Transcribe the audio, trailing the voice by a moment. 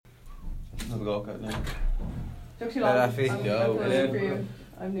Have a go at now. Took too long. Daffy. I'm Yo. filling for you.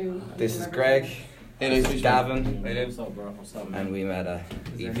 I'm new. This is Greg. Hey, nice to meet you. Gavin. Hey, what's up, bro? What's up, man? And we met at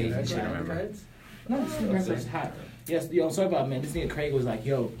EP. I remember. No, it's just hat. Yes, yo, sorry about it, man. This nigga Craig was like,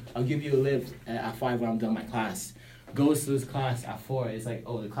 yo, I'll give you a lift at 5 when I'm done my class. Goes to his class at 4. It's like,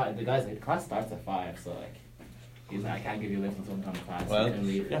 oh, the guy's like, the class starts at 5, so like, he's like, I can't give you a lift until I'm done class. Well, so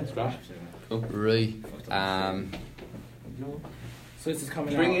leave. yeah, it's great. Cool. Right. So this is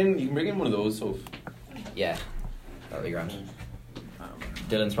coming You out. can bring in one of those, so. Yeah. That'll be grand.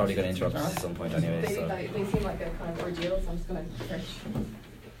 Dylan's probably going to interrupt us at some point anyway, They, so. they seem like a kind of ordeal, so I'm just gonna search.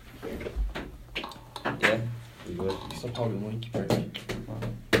 Yeah. We good. Stop holding the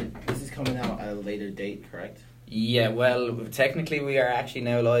mic. This is coming out at a later date, correct? Yeah, well, technically we are actually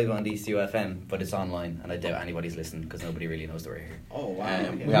now live on DCUFM, but it's online, and I doubt anybody's listening because nobody really knows that we're here. Oh, wow.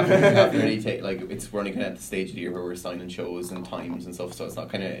 Okay. We haven't really we're only kind of at the stage of the year where we're signing shows and times and stuff, so it's not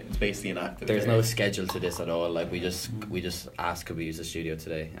it's basically inactive. There's no schedule to this at all. Like we just asked could we use the studio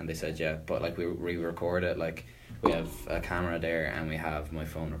today, and they said yeah. But like we record it, like we have a camera there, and we have my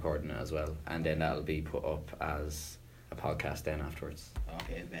phone recording it as well, and then that'll be put up as a podcast then afterwards.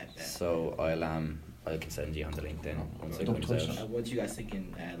 Okay, bet. So I can send you on the link then once it comes out. What you guys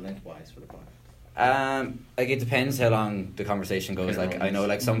thinking lengthwise for the podcast? Like it depends how long the conversation goes. Like I know,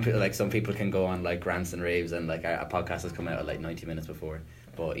 like some people can go on like rants and raves, and like a podcast has come out at like 90 minutes before.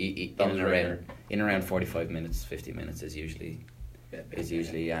 But in and around 45 minutes, 50 minutes is usually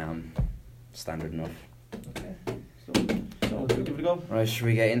standard enough. Okay. So give it a go. Right, should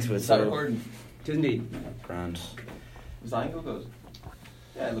we get into it? Is that recording? It is indeed. Grand. Was the angle good?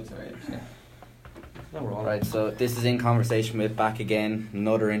 Yeah, it looks alright. Yeah. No, we're all Right, so this is In Conversation with, back again,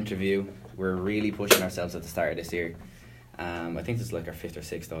 another interview. We're really pushing ourselves at the start of this year. I think this is like our 5th or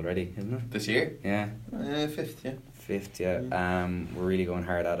 6th already, isn't it? This year? Yeah. 5th, yeah. 5th, yeah. We're really going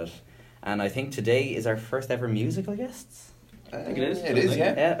hard at it. And I think today is our first ever musical guests. I think it is. It is,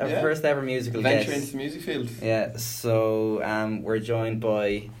 yeah. Yeah, our first ever musical Venture guests. into the music field. Yeah, so we're joined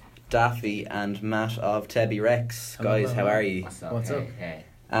by Daffy and Matt of Tebby Rex. Guys, how are you? What's up? What's up? Hey.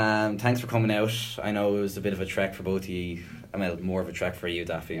 Thanks for coming out. I know it was a bit of a trek for both of you. I mean, more of a trek for you,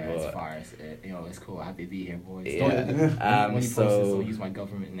 Daffy. Yeah, but it's far. It's cool. Happy to be here, boys. Yeah. When you post this, I'll use my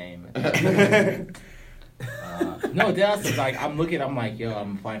government name. No, that's like I'm like, yo,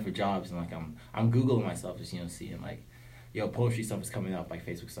 I'm applying for jobs, and like I'm googling myself, just seeing like, yo, poetry stuff is coming up, like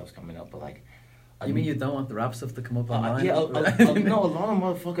Facebook stuff's coming up, but like. You mean you don't want the rap stuff to come up online? Yeah, no, a lot of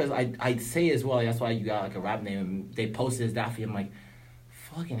motherfuckers I'd say as well. That's why you got like a rap name. And they posted as Daffy. I'm like,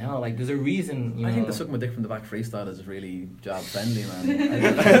 fucking hell! Like, there's a reason. I think the Suck My Dick from the Back freestyle is really job friendly, man.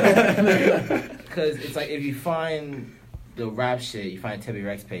 Because it's like if you find the rap shit, you find Tebby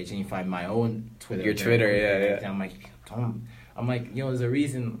Rex page, and you find my own Twitter. Your Twitter, yeah. I'm like, there's a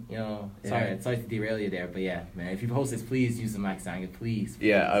reason, sorry Yeah. to derail you there, but yeah, man, if you post this, please use the Max Anger, please.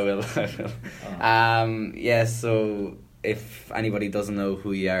 Yeah, I will. Yeah, so if anybody doesn't know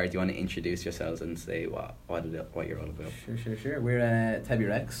who you are, do you want to introduce yourselves and say what you're all about? Sure. We're Tebby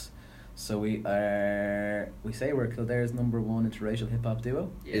Rex. So we say we're Kildare's #1 interracial hip hop duo.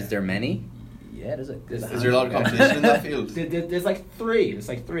 Yeah. Is there many? Yeah, there's Is there a lot of competition in that field? There's like three. There's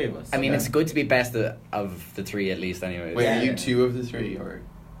like three of us. I mean, it's good to be best of the three at least, anyway. Wait, Yeah. are you 2 of the 3 or?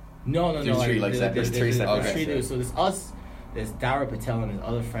 No. There's three, like, separate. There's three separate. There's three Okay. dudes. So there's us, there's Dara Patel and his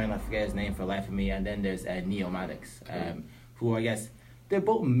other friend, I forget his name for the life of me, and then there's Neomatics, who I guess they're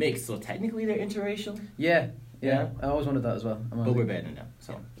both mixed, so technically they're interracial, Yeah. Yeah. I always wanted that as well. but we're better than them.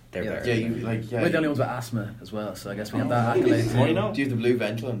 So They're Yeah. better. Yeah, We're the only ones with asthma as well, so I guess we have that accolade. Why not? Do you have the blue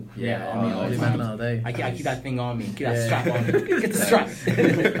Ventolin? Yeah, I'll be man. man all day. I keep that thing on me. Keep that Yeah. strap on me. Get the strap.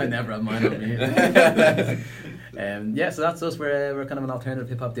 I never have mine on me. Yeah, so that's us. We're kind of an alternative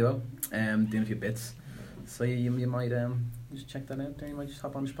hip hop duo, doing a few bits. So you might just check that out there. You might just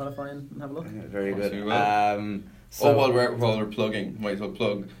hop on Spotify and have a look. Very Of course good. we will. So while we're plugging, might as well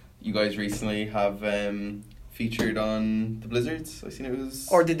plug. You guys recently have featured on the Blizzards. I seen it was.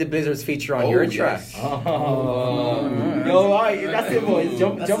 or did the Blizzards feature on your track? Yes. Oh, yo, right, that's it, boys.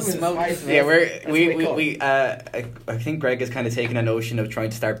 Jumping the the smoke. spice. Yeah, That's what they call we I think Greg has kind of taken a notion of trying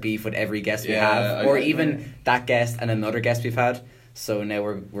to start beef with every guest we Yeah, have, or I- even that guest and another guest we've had. So now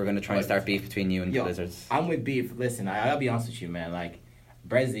we're going to try and start beef between you and Yo, the Blizzards. I'm with beef. Listen, I'll be honest with you, man. Like,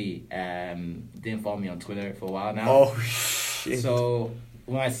 Brezzy didn't follow me on Twitter for a while now. Oh shit! So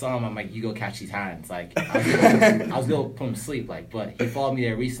when I saw him, I'm like, you go catch these hands. Like, I was gonna put him to sleep. Like, but he followed me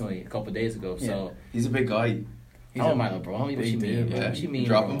there recently, a couple of days ago. So He's a big guy. He's oh a my little bro, what you big mean? dude, yeah. What you mean?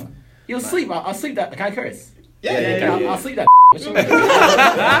 Drop bro? him. You'll sleep. I'll sleep that. Can I curse? Yeah. I'll sleep that. I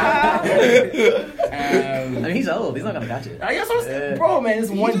mean, he's old. He's not gonna catch it. I guess I'm saying, bro, man, it's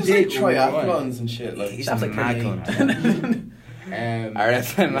He one does, day like triathlons and shit. Like He sounds like mad Kenny. cunt. Our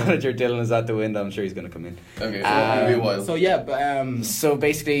FM manager Dylan is at the window. I'm sure he's gonna come in. okay, so it'll be a while. So yeah, but So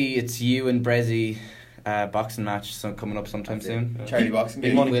basically, it's you and Brezzy boxing match coming up sometime That's it. soon. Charity boxing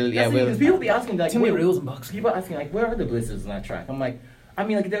Big game. money. because people be asking like, Too many where- rules in boxing. People asking like, where are the blizzards on that track? I'm like, I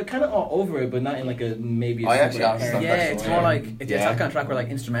mean, like they're kind of all over it, but not in like a maybe. I super actually asked apparent that Yeah, question. it's more like it's Yeah. that kind of track where like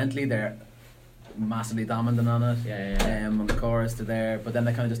instrumentally they're massively dominant on it. Yeah. On the chorus they're there, but then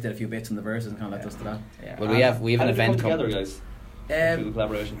they kind of just did a few bits in the verses and kind of left us to that. Yeah. Well, we have How an did it event come together, coming. guys? Through the Um,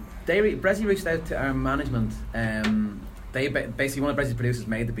 collaboration. Brezzy reached out to our management. They basically one of Brezzy's producers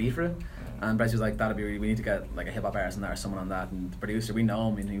made the beat for it, and Brezzy was like, "That'd be really. We need to get like a hip hop artist in that or someone on that." And the producer, we know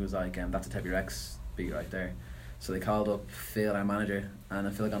him, and he was like, "That's a Tebby Rex beat right there." So they called up Phil, our manager, and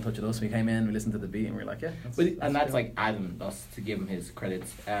then Phil got in touch with us. We came in, we listened to the beat, and we were like, "Yeah." And that's cool. like Adam, us to give him his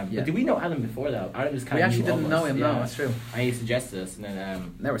credits. Yeah. But did we know Adam before that? Adam just kind We of actually didn't know him. No, that's true. And he suggested us, and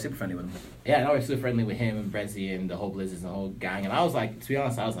then Now we're super friendly with him. yeah, now we're super friendly with him and Brezzy and the whole Blizzards and the whole gang. And I was like, to be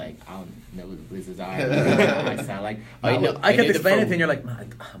honest, I was like, I don't know who the Blizzards are. I sound like I know- I knew can the explain phone. anything. You're like, "Nah,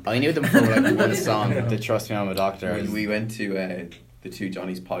 I knew them for like one song, the Trust Me I'm a Doctor. When we went to the two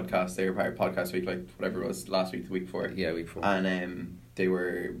Johnny's podcasts, they were part of podcast week, like whatever it was last week, the week before. Yeah, week 4. And they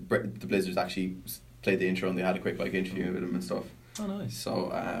were the Blizzards actually played the intro and they had a quick like interview with him and stuff. oh nice." So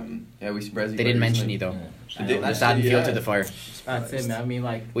yeah, we see Brezzy. They didn't mention you though. They did, Just actually, adding fuel yeah. to the fire. that's it, man. I mean,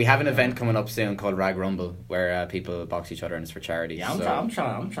 like, We have an event coming up soon called Rag Rumble, where people box each other and it's for charity. yeah, I'm so.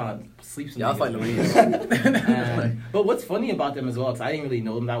 trying to sleep some. Yeah, I'll fight niggas. Louise. But what's funny about them as well, because I didn't really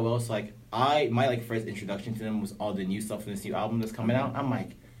know them that well. So like, my like first introduction to them was all the new stuff in this new album that's coming out. I'm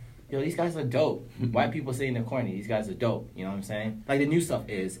like, yo, these guys are dope. Why are people saying they're corny? These guys are dope. You know what I'm saying? Like the new stuff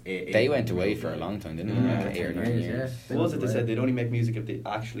is. They went away for a long time, didn't they? Yeah, Like 8 or 9 years, years. What was it they said? They'd only make music if they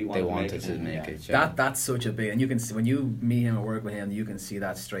actually They wanted wanted to to make it. make it. Yeah. That's such a big, and you can see when you meet him or work with him, you can see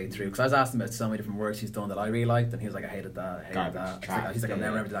that straight through. Because I was asking about so many different works he's done that I really liked, and he was like, "I hated that, I hated Garbage, that." trash, He's like, "I'll yeah.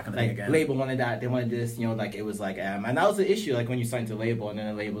 never ever do that kind of Like thing again." label wanted that, they wanted this, you know, like it was like and that was the issue, like when you signed to label and then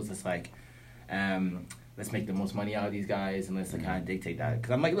the label's just like let's make the most money out of these guys and let's like kind of dictate that,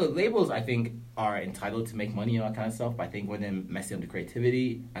 because I'm like, look, labels I think are entitled to make money and all that kind of stuff, but I think when they're messing up the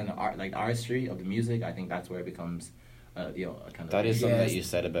creativity and the art, like the artistry of the music, I think that's where it becomes you know, a kind of That is something Yes. that you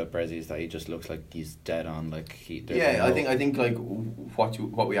said about Brezzy, is that he just looks like he's dead on. Like there's Yeah, no- I think like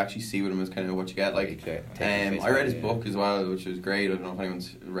what we actually see with him is kind of what you get. Like, Okay, take it face I read his value, book as well, which was great. I don't know if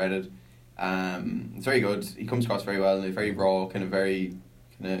anyone's read it. It's very good. He comes across very well, and very raw, kind of very,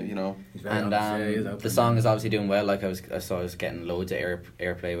 you know. He's very And honest, yeah, he is the open. song is obviously doing well. Like I saw it was getting loads of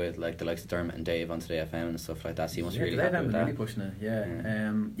airplay with like the likes of Dermot and Dave on Today FM and stuff like that. So he must be really they've happy with been that. really pushing it. Yeah,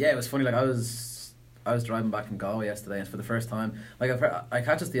 Yeah. yeah. It was funny. Like I was driving back from Galway yesterday, and for the first time, like I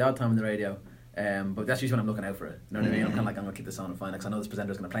catch us the odd time on the radio, but that's usually when I'm looking out for it. You know what I mean? I'm kind of like, I'm gonna keep this on and fine, because I know this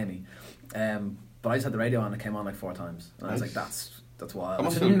presenter's gonna play me. But I just had the radio on, and it came on like 4 times, and I was like, Nice. that's wild. That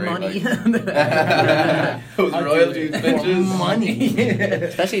must That's feel great, money. Those royalties, bitches. money.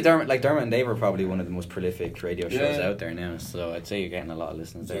 Especially Dermot and Dave are probably one of the most prolific radio shows Yeah. out there now. So I'd say you're getting a lot of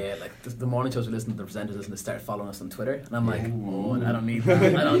listeners there. Yeah, like the morning shows we listen to, the presenters listen to start following us on Twitter, and I'm like, Ooh. oh, I don't need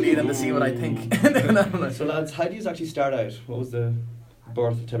that. I don't need them to see what I think. And I'm like, So lads, how do you actually start out? What was the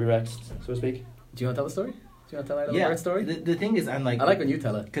birth of Tebby Rex, so to speak? do you want to tell the story? Do you want to tell our little Yeah, bird story? the thing is, I'm like, I like when you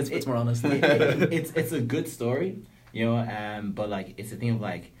tell it, 'Cause it's more honest. it's a good story, you know, but like it's a thing of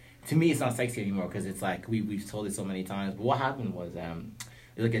like, to me it's not sexy anymore, because it's like we've told it so many times. But what happened was it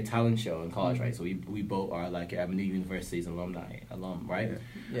was like a talent show in college, right? So we both are like New University's alum, right?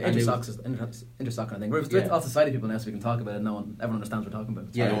 Yeah, And it intersoc kind of thing. We're with Yeah. all society people now, so we can talk about it. Everyone understands what we're talking about.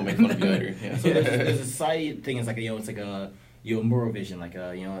 I don't want to make fun of you either. Yeah. So there's a society thing. It's like it's like a Moral Vision, like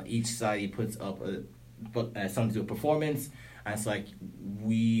each society puts up something to do with performance, and it's like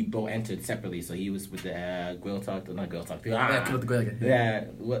we both entered separately. So he was with the not Gael Talk, Yeah, kill the Gaeilge.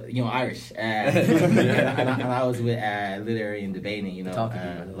 yeah, Irish, and I was with literary and debating, Talking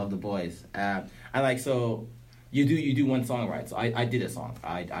people. love the boys, and like so. You do one song, right? So I did a song.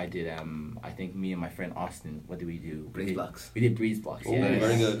 I did I think me and my friend Austin. What did we do? Breeze Blocks. We did Breeze Blocks. Oh, Yeah,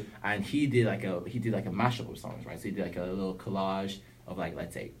 very good. And he did like a mashup of songs, right? So he did like a little collage of like,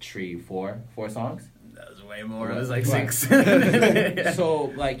 let's say 4 songs. That was way more. It was like Right. 6.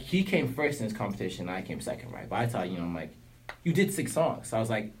 So like he came first in this competition, I came second, right? But I thought, I'm like, you did 6 songs. So I was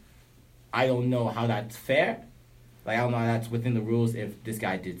like, I don't know how that's fair. Like I don't know how that's within the rules if this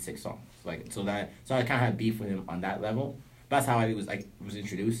guy did 6 songs. Like so I kind of had beef with him on that level. That's how I was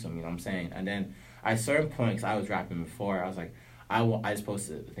introduced to him. You know what I'm saying? And then at a certain point, 'cause I was rapping before, I was like, I just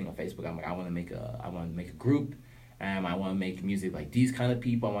posted a thing on Facebook. I'm like, I want to make a group, I want to make music like these kind of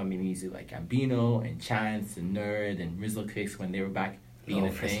people. I want to make music like Gambino and Chance and Nerd and Rizzle Kicks when they were back being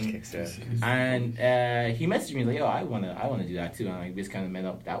a thing. Kicks, yeah. And he messaged me like, yo, I wanna do that too. And like, we just kind of met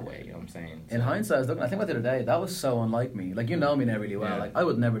up that way. You know what I'm saying? In hindsight, I was looking. I think about the other day. That was so unlike me. Like, you know me now really well. Yeah. Like, I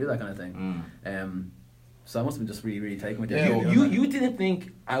would never do that kind of thing. So I must have been just really, really taken with it. Yeah, You didn't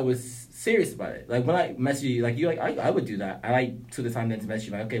think I was serious about it. Like when I messaged you, like you're like, I would do that. And I took the time then to message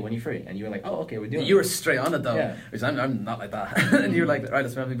you like, okay, when you free? And you were like, oh, okay, we're doing it. You were straight on it though. Yeah. Which I'm not like that. And you were like, right,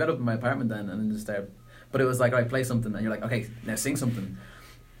 let's be better up in my apartment then, and then just start. But it was like, right, play something, and you're like, okay, now sing something.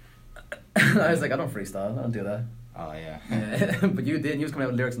 I was like, I don't freestyle. I don't do that. Oh yeah. But you did. And he was coming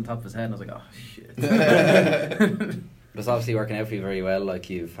out with lyrics on top of his head, and I was like, oh shit. But it's obviously working out for you very well. Like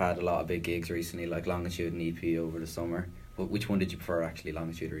you've had a lot of big gigs recently, like Longitude and EP over the summer. But which one did you prefer, actually,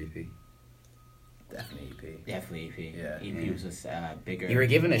 Longitude or EP? Definitely EP. Definitely EP. Yeah. EP was just bigger. You were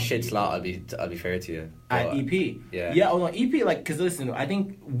given a shit slot. I'll be fair to you. At But, EP. Yeah. Yeah. Oh no, EP. Like, cause listen, I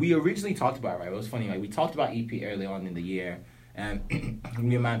think we originally talked about it, right. It was funny. Like we talked about EP early on in the year, and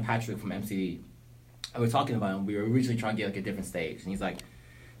me and man Patrick from MCD, we were talking about him. We were originally trying to get like a different stage, and he's like,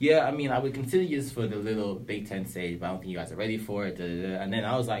 "Yeah, I mean, I would consider you this for the little Big Ten stage, but I don't think you guys are ready for it." And then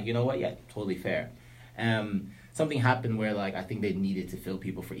I was like, you know what? Yeah, totally fair. Something happened where like I think they needed to fill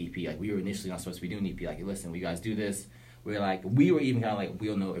people for EP. Like we were initially not supposed to be doing EP. Like, listen, we guys do this. We were even kind of like, we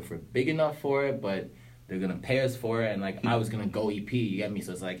don't know if we're big enough for it, but they're gonna pay us for it. And like I was gonna go EP. You get me?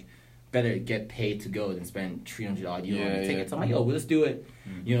 So it's like better get paid to go than spend $300 odd euro on the tickets. I'm like, yo, we'll just do it.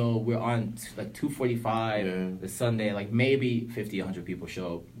 You know, we're on like 2:45 the Sunday. Like maybe 50, 100 people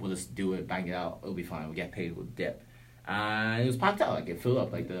show up. We'll just do it, bang it out. It'll be fine. We'll get paid. We'll dip. And it was packed out. Like it filled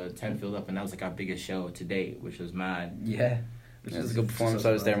up. Like the tent filled up, and that was like our biggest show to date, which was mad. Yeah. It was a good performance.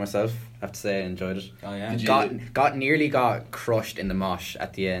 I was there myself. I have to say, I enjoyed it. Oh yeah. Did you- Nearly got crushed in the mosh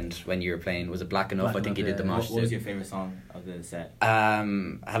at the end when you were playing. Was it Black Enough? Black I think you Enough, did the yeah. mosh. What was too. your favorite song of the set?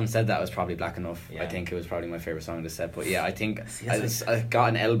 Having said that, it was probably Black Enough. Yeah. I think it was probably my favorite song of the set. But yeah, I think See, that's I got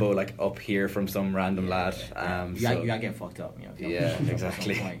an elbow like up here from some random lad. You gotta get fucked up. You know, if you Yeah, don't-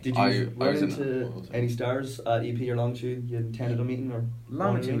 exactly. Did I you run was in- into any stars at EP or Longitude you intended on meeting or?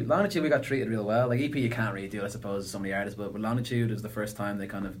 Longitude, we got treated real well. Like EP, you can't really do, I suppose, some of the artists, but with Longitude is the first time they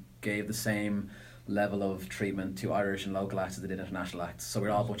kind of gave the same level of treatment to Irish and local acts as they did international acts. So we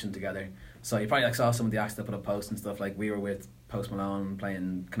were all bunching together. So you probably like saw some of the acts that put up posts and stuff. Like we were with Post Malone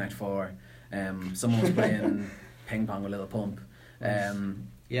playing Connect 4. Someone was playing ping pong with Little Pump.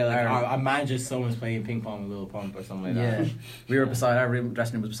 Yeah, like our manager, someone's playing ping pong with Lil Pump or something like Yeah, that. we were beside our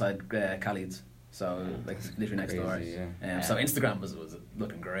dressing room was beside Khalid's. So like literally next door. Crazy, yeah. So Instagram was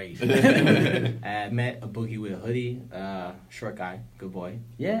looking great. Met a boogie with a hoodie, short guy, good boy.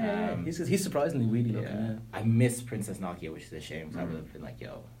 Yeah, he's surprisingly weedy looking. Yeah. Yeah. I miss Princess Nokia, which is a shame. 'Cause I would have been like,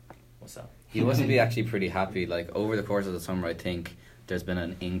 yo, what's up? You must be actually pretty happy. Like over the course of the summer, I think there's been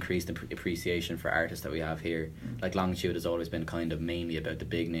an increased appreciation for artists that we have here. Like Longitude has always been kind of mainly about the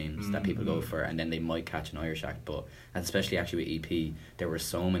big names that people go for, and then they might catch an Irish act. But and especially actually with EP, there were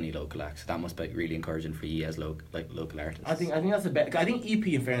so many local acts. That must be really encouraging for you as local artists. I think that's the best. I think EP,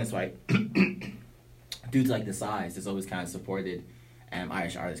 in fairness, right, due to like the size, it's always kind of supported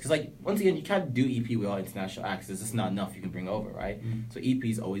Irish artists. Because like once again, you can't do EP with all international acts. There's just not enough you can bring over, right? So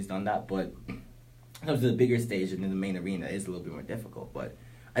EP's always done that, but in terms of the bigger stage and in the main arena, it is a little bit more difficult. But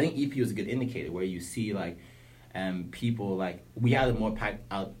I think EP was a good indicator where you see like people like we had a more packed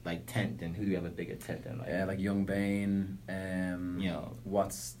out like tent than who do we have a bigger tent than? Like, Yeah, like Young Bane. you know.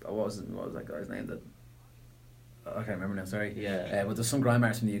 What was that guy's name? That I can't remember now. Sorry. Yeah. But there's some grime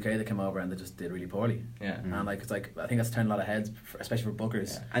artists from the UK that came over and they just did really poorly. Yeah. And like it's like I think that's turned a lot of heads, especially for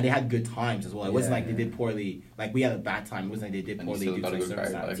bookers. Yeah. And they had good times as well. It wasn't Yeah, like they did poorly. Like we had a bad time. It wasn't like they did And you poorly still due got to a like good crowd,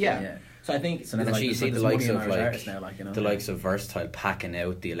 circumstances. like- Yeah. So I think So now Actually, you there's see the there's likes money in of Irish like artists now, like, you know. the likes of Versatile packing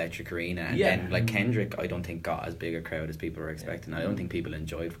out the Electric Arena, and Yeah. then like Kendrick, I don't think got as big a crowd as people were expecting. I don't think people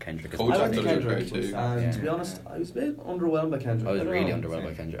enjoyed Kendrick as Kojak much. I as went to did a good Kendrick, crowd too. and Yeah. to be honest, I was a bit underwhelmed by Kendrick. I was don't really know. underwhelmed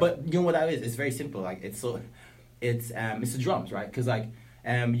by Kendrick. But you know what that is? It's very simple. Like it's the drums, right? Because like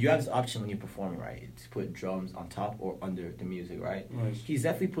you have this option when you're performing, right, to put drums on top or under the music, right? Right. He's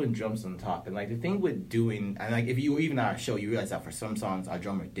definitely putting drums on top, and like the thing with doing, and like if you even at our show, you realize that for some songs our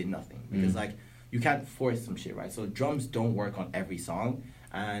drummer did nothing because like you can't force some shit, right? So drums don't work on every song,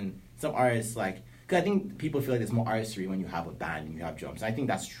 and some artists like. Cause I think people feel like there's more artistry when you have a band and you have drums. And I think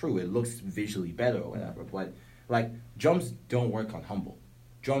that's true. It looks visually better or whatever. But like drums don't work on Humble.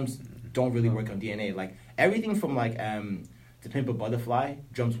 Drums don't really work on DNA. Like everything from like To Pimp a Butterfly,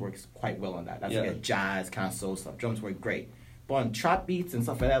 drums works quite well on that. That's like Yeah. a jazz kind of soul stuff. Drums work great. But on trap beats and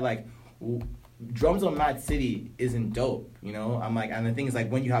stuff like that, like drums on Mad City isn't dope, you know. I'm like, and the thing is like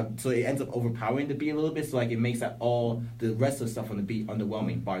when you have, so it ends up overpowering the beat a little bit, so like it makes that all the rest of the stuff on the beat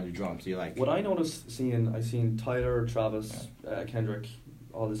underwhelming bar the drums. So you're like, What I noticed I seen Tyler, Travis, Kendrick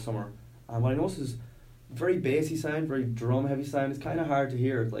all this summer, and what I noticed is very bassy sound, very drum heavy sound. It's kind of hard to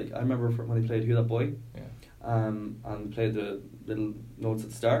hear. Like I remember when they played Who That Boy, and played the little notes at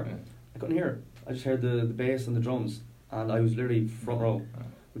the start. Yeah. I couldn't hear it. I just heard the bass and the drums, and I was literally front row,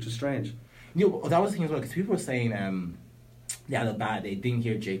 which was strange. you know, that was the thing as well, because people were saying, the bad, they didn't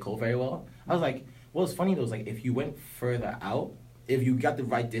hear J. Cole very well. I was like, well, it's funny though, is like, if you went further out, if you got the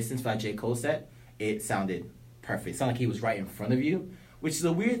right distance for that J. Cole set, it sounded perfect. It sounded like he was right in front of you, which is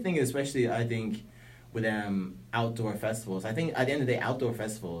a weird thing, especially, I think, with outdoor festivals. I think, at the end of the day, outdoor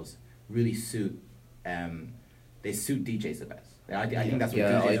festivals really suit DJs the best. I think that's what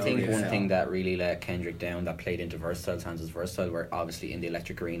DJs I think really one excel. thing that really let Kendrick down that played into Versatile's hands was Versatile were obviously in the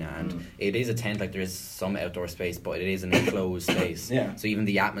Electric Arena, and it is a tent, like there is some outdoor space, but it is an enclosed space. Yeah. So even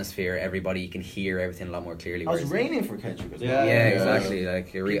the atmosphere, everybody, you can hear everything a lot more clearly. I was whereas- raining for Kendrick as well. Yeah, Yeah, yeah. exactly.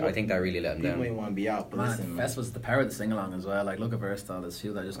 Like I think that really let him People down. ain't want to be out, but Man, listen, festivals, the power of the sing along as well. Like, look at Versatile. There's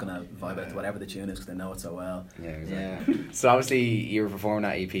few that are just gonna vibe out to whatever the tune is because they know it so well. Yeah, exactly. yeah. So obviously you were performing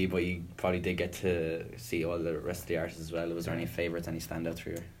that EP, but you probably did get to see all the rest of the artists as well. Was there any favourites, any standouts for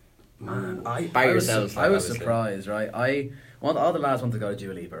you? Man, By I yourselves, I was obviously. surprised, right? All the lads wanted to go to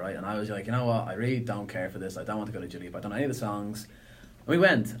Dua Lipa, right? And I was like, you know what? I really don't care for this. I don't want to go to Dua Lipa. I don't know any of the songs. And we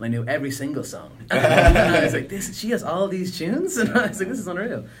went, and I knew every single song. And I was like, she has all these tunes? And I was like, this is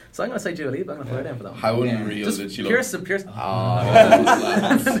unreal. So I'm going to say Dua Lipa. I'm going to fly down for that one. How Yeah. unreal Just did she pure, look? pure,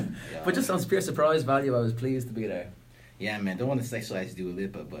 Oh, but just on pure surprise value, I was pleased to be there. Yeah, man, don't want to sexualize Dua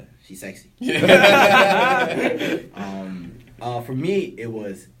Lipa, but she's sexy. For me, it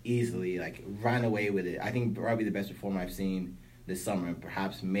was easily, like, ran away with it. I think probably the best performer I've seen this summer, and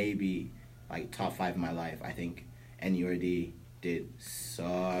perhaps maybe, like, top 5 in my life. I think NURD did such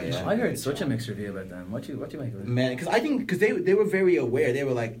a I heard good such a job. mixed review about them. What you make of it? Man, because they were very aware. They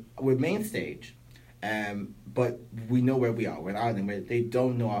were like, we're main stage, but we know where we are. We're out there. They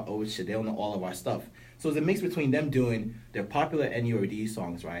don't know our old shit. They don't know all of our stuff. So it's a mix between them doing their popular NURD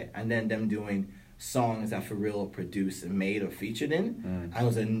songs, right, and then them doing songs that for real produced and made or featured in.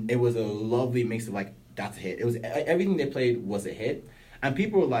 And it was a lovely mix of like, that's a hit. It was everything they played was a hit. And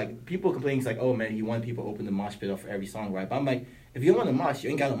people complaining, it's like, oh man, you want people to open the mosh pit up for every song, right? But I'm like, if you don't want to mosh, you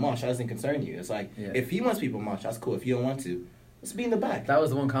ain't got to mosh. That doesn't concern you. It's like, if he wants people to mosh, that's cool. If you don't want to, let's be in the back. That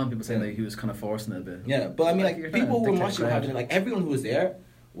was the one comment people saying that he was kind of forcing it a bit. Yeah, but I mean, Like, like, you're people who trying were to moshing were dictate having crowd. like, everyone who was there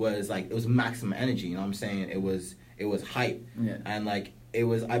was like, it was maximum energy, you know what I'm saying? It was hype. Yeah. And like, I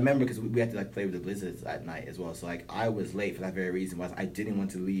remember because we had to like play with the Blizzards at night as well. So like, I was late for that very reason, was I didn't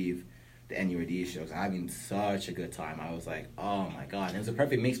want to leave the NURD shows. I having such a good time. I was like, oh my god. And it was a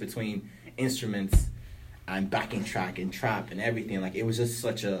perfect mix between instruments and backing track and trap and everything. Like, it was just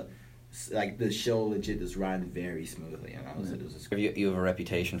such a, like, the show legit just ran very smoothly, and it was just You have a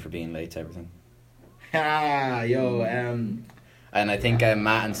reputation for being late to everything. Yo, And I think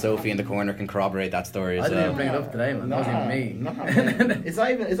Matt and Sophie in the corner can corroborate that story I as didn't even well. bring it up today, man. That wasn't even me. Nah, man. It's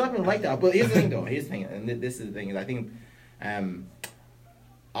not even like that. But here's the thing, though. Here's the thing, and this is the thing. Is I think,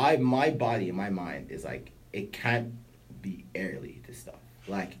 my body and my mind is like, it can't be early to stuff.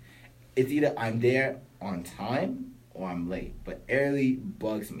 Like, it's either I'm there on time or I'm late. But early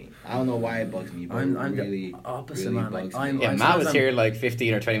bugs me. I don't know why it bugs me, but I'm it really, the opposite, really man. Like, bugs me. I'm Yeah, Matt sometimes was here like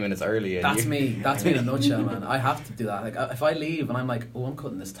 15 or 20 minutes early. And That's you- me. That's me in a nutshell, man. I have to do that. Like, if I leave and I'm like, oh, I'm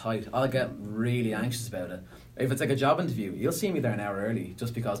cutting this tight, I'll get really anxious about it. If it's like a job interview, you'll see me there an hour early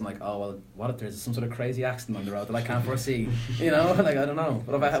just because I'm like, oh, well, what if there's some sort of crazy accident on the road that I can't foresee? You know, like, I don't know.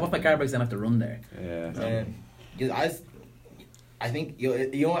 But if my car breaks down, I have to run there. Yeah. Because I think you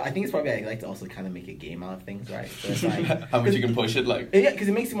know what, I think it's probably I like to also kind of make a game out of things, right? So it's like, How much you can push it, like. yeah, because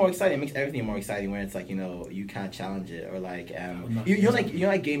it makes it more exciting. It makes everything more exciting. Where it's like, you know, you can't challenge it, or like you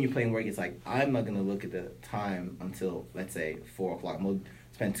know that game you're playing where it's like, I'm not gonna look at the time until, let's say, 4:00. I'm gonna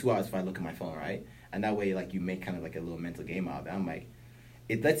spend 2 hours if I look at my phone, right? And that way, like, you make kind of like a little mental game out of it. I'm like,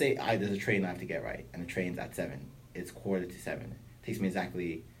 let's say there's a train I have to get right, and the train's at 7. It's 7:15. It takes me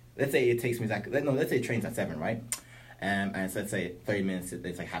exactly. Let's say the train's at 7, right? And it's, let's say 30 minutes,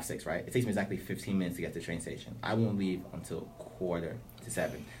 it's like 6:30, right? It takes me exactly 15 minutes to get to the train station. I won't leave until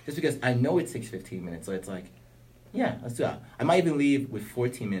 6:45. Just because I know it takes 15 minutes, so it's like, yeah, let's do that. I might even leave with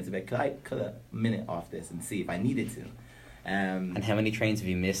 14 minutes of it. Could I cut a minute off this and see if I needed to? And how many trains have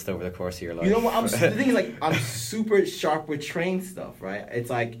you missed over the course of your life? You know what? The thing is, like, I'm super sharp with train stuff, right? It's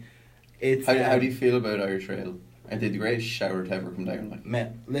like, it's... How do you feel about Irish Rail? I did the greatest shower to ever come down. Like,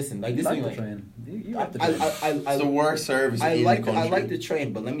 Man, listen, like, You this like thing, the like... train. You like the train. it's the worst service in the country. I like the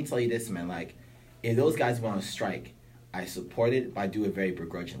train, but let me tell you this, man. Like, if those guys went on strike, I support it, but I do it very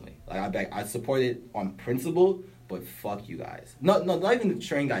begrudgingly. Like I support it on principle, but fuck you guys. Not even the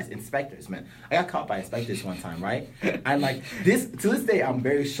train guys, inspectors, man. I got caught by inspectors one time, right? And like this to this day, I'm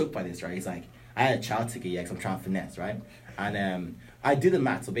very shook by this, right? He's like, I had a child ticket, yeah, because I'm trying to finesse, right? And I did the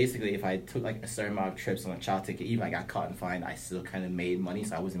math. So basically, if I took like a certain amount of trips on a child ticket, even if I got caught and fined, I still kind of made money,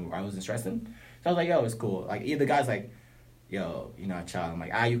 so I wasn't stressing. So I was like, yo, it's cool. Like the guy's like, yo, you're not a child. I'm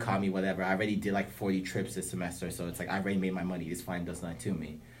like, you caught me, whatever. I already did like 40 trips this semester, so it's like I already made my money. This fine does nothing to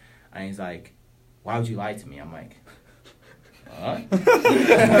me. And he's like, why would you lie to me? I'm like, what?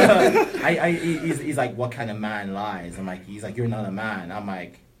 He's like, what kind of man lies? I'm like, he's like, you're not a man. I'm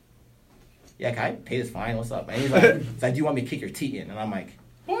like, yeah, can I pay this fine? What's up? And he's like, do you want me to kick your teeth in? And I'm like,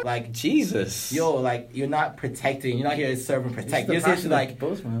 what? Like, Jesus. Yo, like, you're not protecting. You're not here to serve and protect. You're just here to like,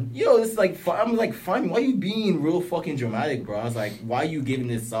 boss, man. yo, this is like, I'm like, fine. Why are you being real fucking dramatic, bro? I was like, why are you giving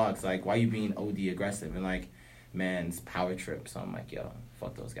this sucks? Like, why are you being OD aggressive? And like, man, it's power trip. So I'm like, yo,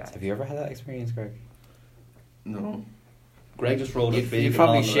 fuck those guys. Have you ever had that experience, Greg? No. Greg just rolled a big You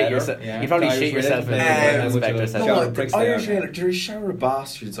probably long shit letter. yourself. Yeah. You probably Irish shit yourself in related the with inspector a- said. Shower No, pricks the they Irish are. they're a shower of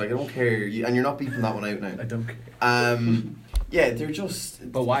bastards. Like I don't care, and you're not beeping that one out now. I don't care. Yeah, they're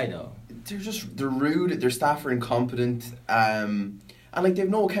just. But why though? They're rude. Their staff are incompetent. And like they have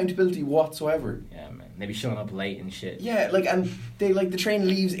no accountability whatsoever. Yeah, man. They be showing up late and shit. Yeah, like and they like the train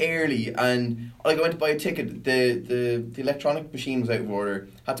leaves early, and like I went to buy a ticket. The electronic machine was out of order.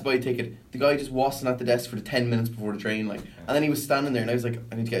 Had to buy a ticket. The guy just wasn't at the desk for the 10 minutes before the train. Like, and then he was standing there, and I was like,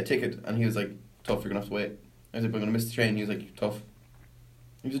 I need to get a ticket, and he was like, tough, you're gonna have to wait. I was like, I'm gonna miss the train. He was like, tough.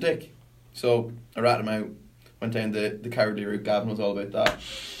 He was a dick. So I ratted him out. Went down the cowardly route. Gavin was all about that,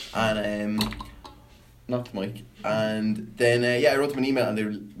 and not Mike. And then I wrote them an email, and they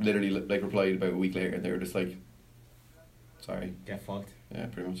literally like replied about a week later. And they were just like, sorry. Get fucked. Yeah,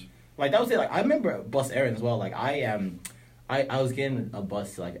 pretty much. Like that was it. Like I remember bus errands as well. Like I was getting a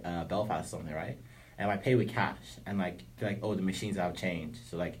bus to like Belfast or something, right? And I paid with cash, and like they're like, oh, the machines have changed.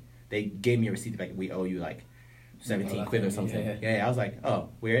 So like they gave me a receipt like we owe you like 17 quid or something. Yeah. I was like, oh,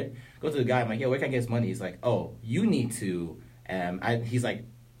 weird. Go to the guy. I'm like, yo, where can I get this money? He's like, oh, you need to. He's like,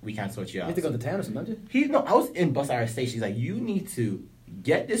 we can't sort you out. You have to go to town or something, don't you? I was in Bus Irish Station. He's like, you need to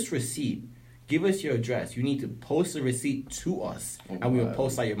get this receipt. Give us your address. You need to post the receipt to us, and we will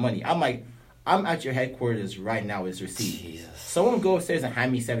post out your money. I'm like, I'm at your headquarters right now with this receipt. Jesus. Someone go upstairs and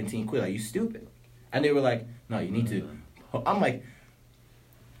hand me 17 quid. Like, you stupid. And they were like, no, you need to. I'm like,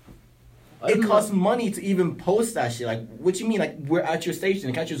 it costs money to even post that shit. Like, what you mean? Like, we're at your station.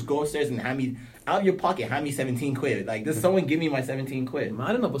 You can't just go upstairs and hand me, out of your pocket, hand me 17 quid. Like, does someone give me my 17 quid? Man,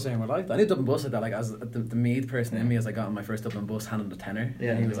 I didn't know bus anywhere like that. I did Dublin bus like that. Like as the Meath person in me, as I got on my first Dublin bus, handed him the tenner.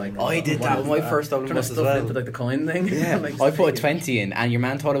 Yeah. And he was like, I did that with my first Dublin trying to bus as stuff well. it into like the coin thing. Yeah, Like, I put a 20 in, and your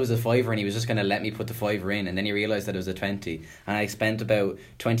man thought it was a fiver, and he was just going to let me put the fiver in, and then he realised that it was a 20, and I spent about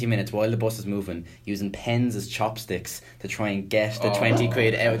 20 minutes while the bus was moving using pens as chopsticks to try and get the 20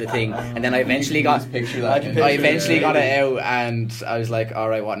 quid out of the thing, and then I eventually got Picture that. I eventually got it out, and I was like,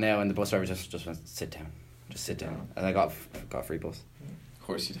 alright, what now? And the bus driver just went, sit down, and I got a free bus. Of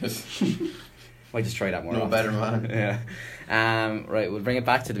course you did. I just try that more No often. better man. Yeah. Right, we'll bring it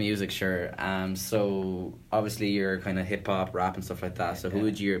back to the music, sure. So obviously you're kind of hip hop, rap and stuff like that. So who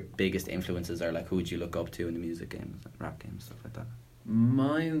would your biggest influences are? Like, who would you look up to in the music games, like rap games, stuff like that?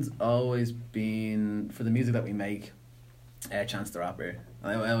 Mine's always been, for the music that we make, Chance the Rapper.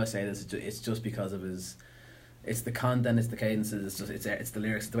 I always say this, it's just because of his, it's the content, it's the cadences, it's the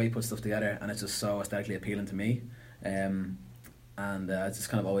lyrics, the way he puts stuff together, and it's just so aesthetically appealing to me. And it's just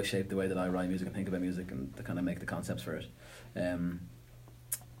kind of always shaped the way that I write music and think about music and to kind of make the concepts for it.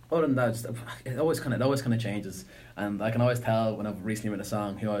 Other than that, it always kind of changes, and I can always tell when I've recently written a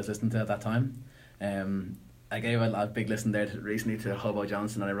song who I was listening to at that time. I gave a big listen there recently to Hobo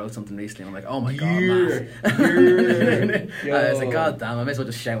Johnson, and I wrote something recently, and I'm like, oh my god, man. And I was like, god damn, I may as well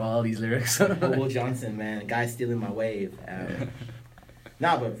just shout all these lyrics. Hobo Johnson, man, guy's stealing my wave.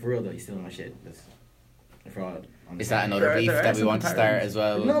 Nah, but for real though, he's stealing my shit. Is that another beef that we want to start as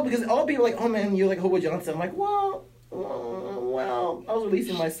well? No, because all people are like, oh man, you're like Hobo Johnson. I'm like, well, I was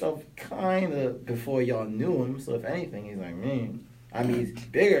releasing my stuff kind of before y'all knew him. So if anything, he's like, man. I mean, he's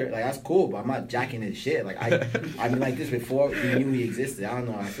bigger. Like, that's cool, but I'm not jacking his shit. Like, I mean, like this before we knew he existed. I don't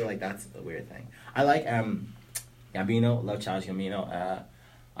know. I feel like that's a weird thing. I like Gambino. Love Childish Gambino.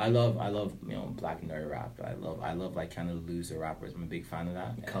 I love black nerd rap. I love like kind of loser rappers. I'm a big fan of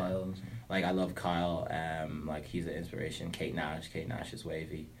that. Kyle. Like I love Kyle. Like he's an inspiration. Kate Nash is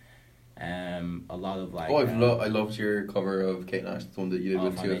wavy. A lot of like. Oh, I loved your cover of Kate Nash, the one that you did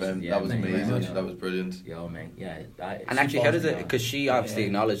with 2FM. Yeah, that was thank you very amazing. much. That was brilliant. Yo, man, yeah. And actually, how does it? Because she obviously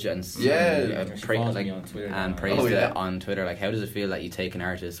acknowledged it and She follows like me on Twitter and now. praised Oh, yeah. it on Twitter. Like, how does it feel that you take an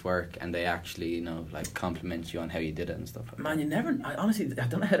artist's work and they actually, you know, like compliment you on how you did it and stuff? Like Man, you never. Honestly, I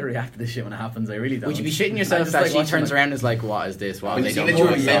don't know how to react to this shit when it happens. I really don't. would you be shitting I yourself just that like she watching, turns like- around and is like, "What is this? What When have you they see done?" that you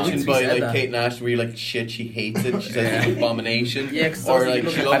were Oh, yeah. mentioned We by said like that. Kate Nash, where you're like, shit, she hates it. She says it's an abomination. Yeah, 'cause or obviously like you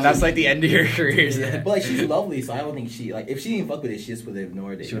she look loves And that's it. like the end of your career. Yeah. But like she's lovely, so I don't think she like if she didn't fuck with it, she just would have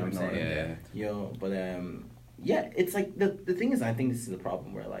ignored it. She You know would what I'm ignore saying? it, Yeah. But yeah, it's like the thing is, I think this is the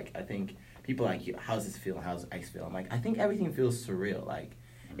problem where like I think people are like, how's this feel? How's X feel? I'm like, I think everything feels surreal. Like,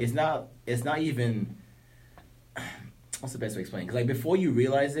 it's not even. What's the best way to explain? Because like before you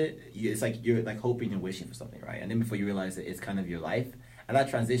realize it, it's like you're like hoping and wishing for something, right? And then before you realize it, it's kind of your life. And that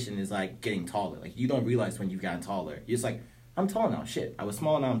transition is like getting taller. Like you don't realize when you've gotten taller. You're just like, I'm tall now. Shit, I was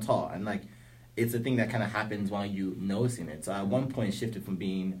small, now I'm tall. And like, it's a thing that kind of happens while you noticing it. So at one point, it shifted from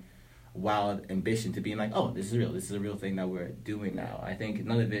being wild ambition to being like, oh, this is real. This is a real thing that we're doing now. I think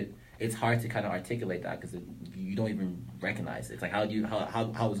none of it. It's hard to kind of articulate that because you don't even recognize it. It's like how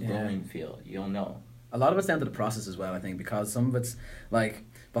does growing feel? You don't know. A lot of it's down to the process as well, I think, because some of it's like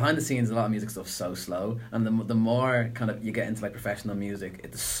behind the scenes. A lot of music stuff's so slow, and the more kind of you get into like professional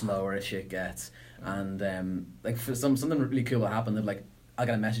music, the slower shit gets. And like for something really cool will happen. That like I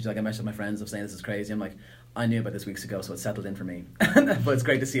get a message of my friends of saying this is crazy. I'm like, I knew about this weeks ago, so it settled in for me. But it's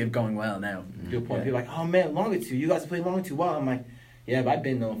great to see it going well now. To a point, Yeah. people are like, oh man, Longitude, you guys are playing Longitude well. I'm like, yeah, but I've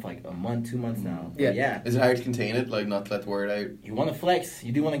been known for like a month, 2 months now. But Yeah. yeah. Is it hard to contain it? Like not to let the word out? You want to flex?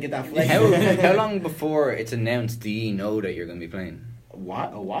 You do want to get that flex. How long before it's announced do you know that you're going to be playing? A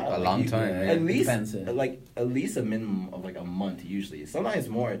while. A long time, yeah. At least, Depends, yeah. at least a minimum of like a month usually. Sometimes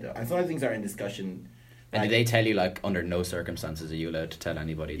more though. And sometimes things are in discussion. And Like, did they tell you, like, under no circumstances are you allowed to tell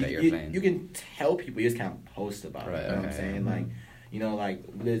anybody that you're playing? You can tell people, you just can't post about Right, it. You know what I'm okay. saying? Like, you know, like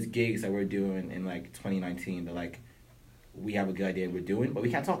there's gigs that we're doing in like 2019 that like we have a good idea we're doing, but we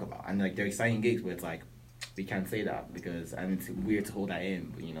can't talk about. And like they're exciting gigs, but it's like we can't say that because and it's weird to hold that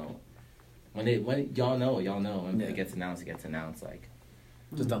in. But, you know, when y'all know. When Yeah. it gets announced, it gets announced. Like.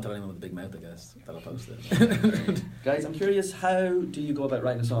 Just don't tell anyone with a big mouth, I guess. That'll post it. Guys, I'm curious, how do you go about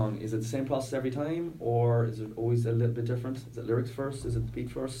writing a song? Is it the same process every time, or is it always a little bit different? Is it lyrics first? Is it the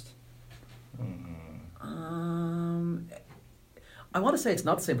beat first? I want to say it's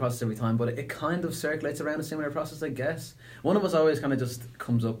not the same process every time, but it kind of circulates around a similar process, I guess. One of us always kind of just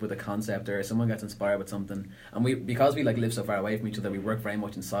comes up with a concept, or someone gets inspired with something, and because we like live so far away from each other, we work very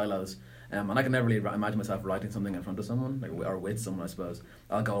much in silos. And I can never really imagine myself writing something in front of someone, like or with someone, I suppose.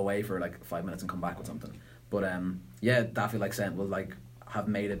 I'll go away for like 5 minutes and come back with something. But yeah, Daffy like sent will like have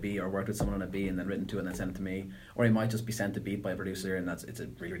made a beat or worked with someone on a beat and then written to it and then sent it to me, or he might just be sent a beat by a producer and it's a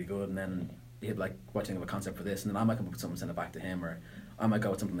really, really good, and then he'd like, what do you think of a concept for this, and then I might come up with something and send it back to him, or I might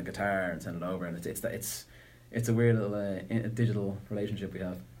go with something on the guitar and send it over, and it's a weird little digital relationship we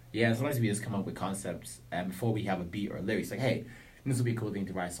have. Yeah, sometimes we just come up with concepts before we have a beat or lyrics. Like, hey, this would be a cool thing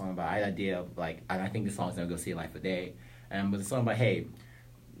to write a song about. I had an idea of like, and I think this song's never gonna see life a day. But the song about, hey,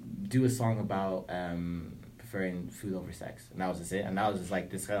 do a song about preferring food over sex, and that was just it. And that was just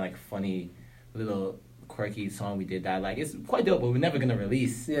like this kind of like funny little quirky song we did that like it's quite dope, but we're never gonna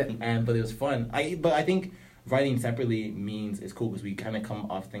release. Yeah. But it was fun. But I think writing separately means it's cool because we kind of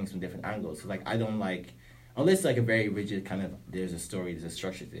come off things from different angles. So like I don't like. Unless like a very rigid kind of, there's a story, there's a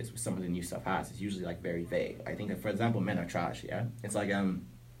structure to this, which some of the new stuff has. It's usually like very vague. I think, like, for example, Men Are Trash, yeah? It's like, I was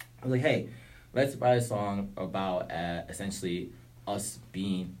like, hey, let's write a song about essentially us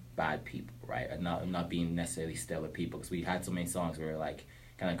being bad people, right? And not being necessarily stellar people. Because we had so many songs where we were like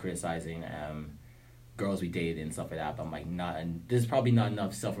kind of criticizing girls we dated and stuff like that. But I'm like, and there's probably not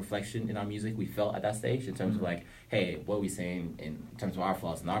enough self-reflection in our music we felt at that stage in terms of like, hey, what are we saying in terms of our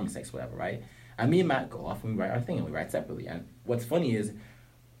flaws and our mistakes, whatever, right? And me and Matt go off and we write our thing and we write separately. And what's funny is,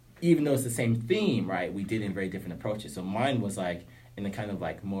 even though it's the same theme, right, we did in very different approaches. So mine was like in the kind of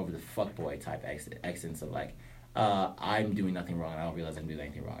like more of the fuckboy type accents of like, I'm doing nothing wrong and I don't realize I'm doing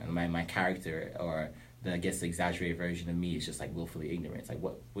anything wrong. And my character, or I guess the exaggerated version of me, is just like willfully ignorant. It's like,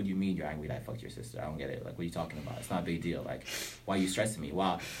 what do you mean you're angry that I fucked your sister? I don't get it. Like, what are you talking about? It's not a big deal. Like, why are you stressing me?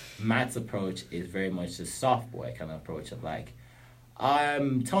 While Matt's approach is very much the soft boy kind of approach of like,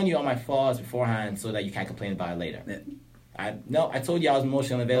 I'm telling you all my flaws beforehand so that you can't complain about it later. Yeah. I told you I was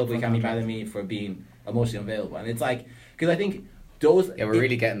emotionally unavailable. You can't be mad at me for being emotionally unavailable. And it's like, because I think those... Yeah, we're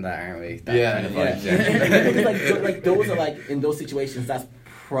really getting that, aren't we? That Yeah, kind of yeah. vibe. Because like those are like, in those situations, that's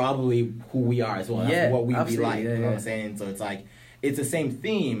probably who we are as well. That's Yeah, what we'd be absolutely, like. yeah, You know what yeah. I'm saying? So it's like, it's the same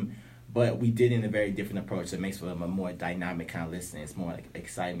theme, but we did it in a very different approach. So it makes for a more dynamic kind of listening. It's more like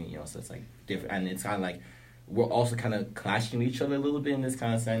exciting, you know. So it's like different, and it's kind of like we're also kind of clashing with each other a little bit in this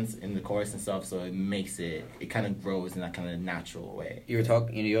kind of sense in the chorus and stuff. So it makes it kind of grows in that kind of natural way. You were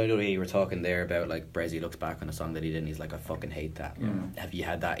talking, you were talking there about like Brezzy looks back on a song that he did and he's like, I fucking hate that. Have you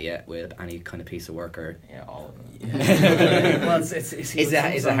had that yet with any kind of piece of work or? Yeah, all of them. Well, it's Is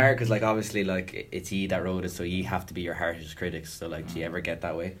it hard because like obviously like it's ye that wrote it, so ye have to be your harshest critics. So like, do you ever get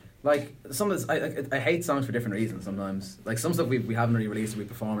that way? Like some of this, I hate songs for different reasons. Sometimes, like some stuff we haven't really released, we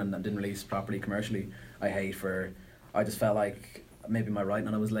performed and didn't release properly commercially. I hate for, I just felt like maybe my writing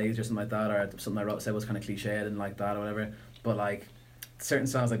on it was lazy or something like that, or something I said was kind of cliche, I didn't like that or whatever. But like certain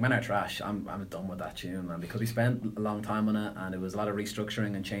songs like Men Are Trash, I'm done with that tune, man, because we spent a long time on it and it was a lot of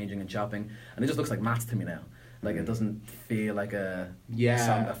restructuring and changing and chopping, and it just looks like maths to me now. Like it doesn't feel like a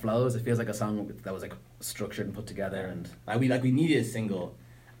song that flows. It feels like a song that was like structured and put together, and we needed a single.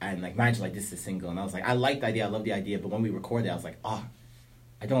 And like imagine like this is a single, and I was like, I like the idea, I love the idea, but when we recorded it, I was like, I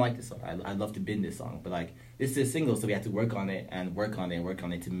don't like this song. I'd love to bin this song, but like this is a single, so we had to work on it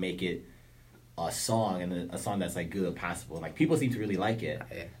to make it a song, and a song that's like good and passable. Like people seem to really like it.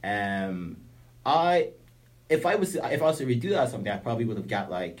 If I was to redo that or something, I probably would have got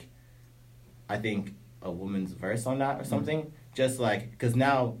like, I think a woman's verse on that or something. Just like because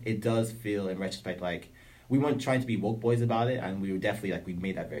now it does feel in retrospect like. We weren't trying to be woke boys about it, and we were definitely like we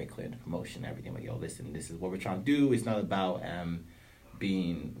made that very clear in the promotion and everything. Like, yo, listen, this is what we're trying to do. It's not about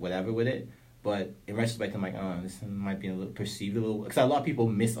being whatever with it. But in retrospect, I'm like, this might be perceived a little because a lot of people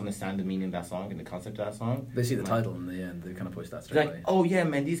misunderstand the meaning of that song and the concept of that song. They see the title and they kind of push that straight away. Like, oh yeah,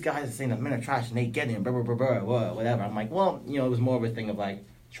 man, these guys are saying that men are trash and they get it, blah blah blah blah, whatever. I'm like, well, you know, it was more of a thing of like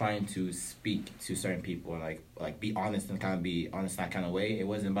trying to speak to certain people and like be honest and kind of be honest in that kind of way. It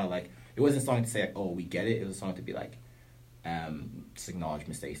wasn't about like. It wasn't a song to say, like, oh, we get it. It was a song to be like, just acknowledge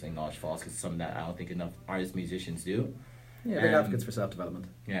mistakes, acknowledge faults, because it's something that I don't think enough artists, musicians do. Yeah, big advocates for self-development.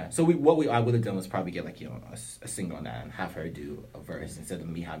 Yeah, so I would have done was probably get like, you know, a single on that and have her do a verse instead of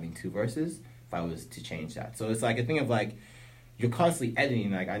me having two verses if I was to change that. So it's like a thing of like, you're constantly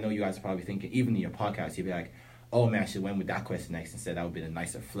editing. Like, I know you guys are probably thinking, even in your podcast, you'd be like, oh man, I should have went with that question next instead. That would have been a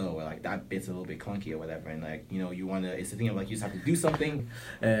nicer flow, or like that bit's a little bit clunky or whatever. And like, you know, you want to. It's the thing of like you just have to do something.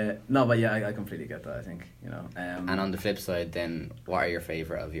 No, but yeah, I completely get that. I think you know. And on the flip side, then, what are your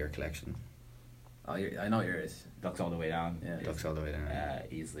favorite of your collection? Oh, I know yours. Ducks All the Way Down. Yeah, Ducks All the Way Down.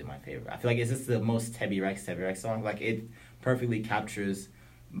 Easily my favorite. I feel like it's just the most Tebby Rex song. Like it perfectly captures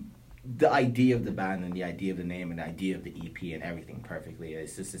the idea of the band and the idea of the name and the idea of the EP and everything perfectly.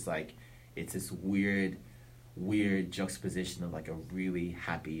 It's just this like, it's this weird juxtaposition of like a really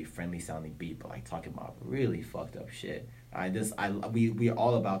happy, friendly sounding beat, but like talking about really fucked up shit. We're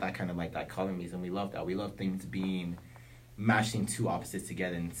all about that kind of like dichotomies, and we love that. We love things being mashing two opposites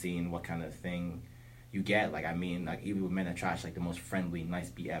together and seeing what kind of thing you get. Like I mean, like even with Men Are Trash, like the most friendly, nice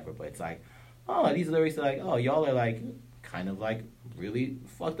beat ever, but it's like, oh, these lyrics are like, oh, y'all are like kind of like really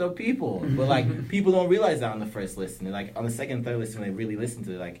fucked up people, but like people don't realize that on the first listen. They're like on the second, third listen, when they really listen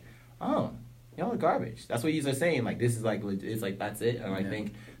to it, like, oh. Y'all are garbage. That's what you are saying. Like this is like it's like that's it. And I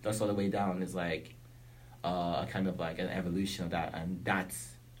think Ducks All the Way Down is like a kind of like an evolution of that, and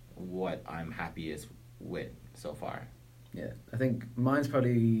that's what I'm happiest with so far. Yeah, I think mine's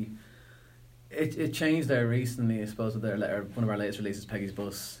probably it changed there recently. I suppose with one of our latest releases, Peggy's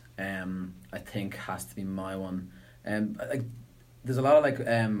Bus. I think has to be my one. Like there's a lot of like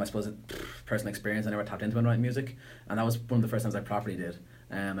I suppose personal experience. I never tapped into when writing music, and that was one of the first times I properly did.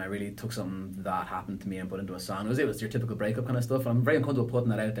 I really took something that happened to me and put into a song. It was your typical breakup kind of stuff. And I'm very uncomfortable putting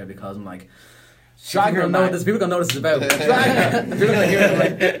that out there because I'm like, people gonna know what it's about. People gonna hear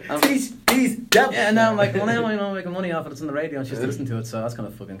it like, please, yeah. And now I'm like, well, now I'm making money off it. It's on the radio and she's listening to it, so that's kind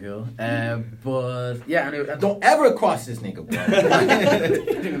of fucking cool. But yeah, anyway, don't ever cross this nigga, bro.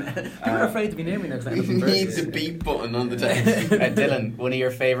 People are afraid to be near me now because I He needs a beep button on the text. Dylan, one of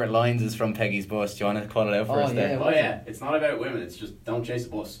your favourite lines is from Peggy's Bus. Do you want to call it out for us then? Oh yeah, it's not about women. It's just don't chase a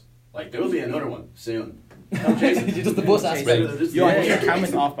bus. Like there will be another one soon. Don't chase it. Just the bus aspect. Your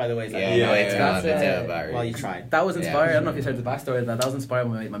camera's off, by the way. It's out of battery. Well, you tried. That was inspired. I don't know if you heard the backstory of that. That was inspired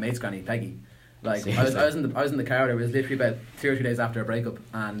by my mate's granny, Peggy. Like I was in the car. It was literally about 2 or 3 days after a breakup,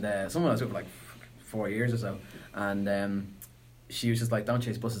 and someone I was with for like 4 years or so, and she was just like, "Don't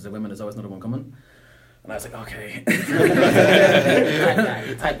chase buses of women. There's always another one coming." And I was like, "Okay."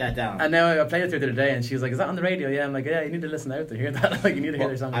 Type that down. And now I played it to her the other day, and she was like, "Is that on the radio?" Yeah, I'm like, "Yeah, you need to listen out to hear that. Like, you need to hear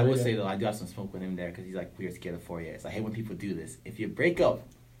their song." I will say though, I do have some smoke with him there because he's like, we were together 4 years. I hate when people do this. If you break up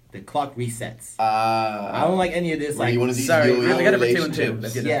the clock resets. I I don't like any of this. Like, one of these sorry, yo-yo we have to get it for 2 and 2. relationships.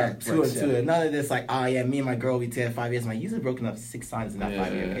 Let's get yeah, it. two and Yeah. two. None of this like, oh yeah, me and my girl we together 5 years. I'm like, you've broken up 6 times in that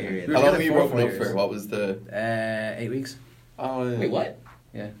 5-year period. We How were long were together you for broken 4 up for? years. What was the? 8 weeks. Oh, yeah. Wait, what?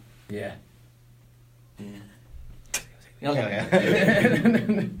 Yeah. Yeah.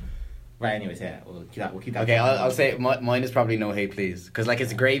 Okay. Right. Anyways, yeah, we'll keep that. Okay, I'll say mine is probably No Hate Please, because like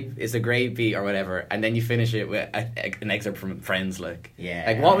it's a great beat or whatever, and then you finish it with an excerpt from Friends, like Yeah.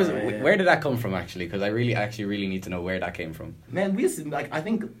 like what was Yeah. where did that come from actually? Because I really need to know where that came from. Man, we used to, like, I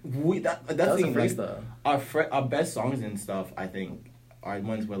think that's That the was a thing. Like, freestyle. our best songs and stuff, I think, are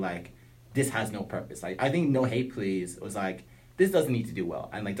ones where like this has no purpose. Like I think No Hate Please was like this doesn't need to do well,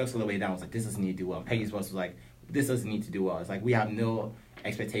 and like Ducks All the Way Down was like this doesn't need to do well. Peggy's Bus was like this doesn't need to do well. It's like we have no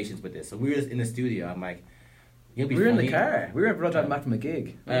expectations with this. So we were just in the studio. I'm like, We were in the car. We were driving back from a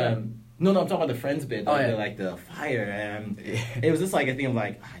gig. No, I'm talking about the Friends bit. Oh, Like, yeah. like the fire. It was just like a thing of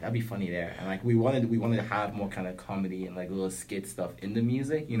like that'd be funny there, and like we wanted to have more kind of comedy and like little skit stuff in the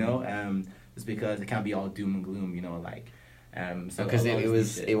music, you know. Just because it can't be all doom and gloom, you know, like. So Because a lot it of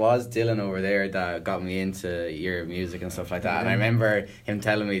was shit. Dylan over there that got me into your music and stuff like that, and I remember him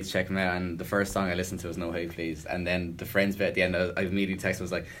telling me to check him out. And the first song I listened to was No Hate Please, and then the Friends bit at the end. I immediately texted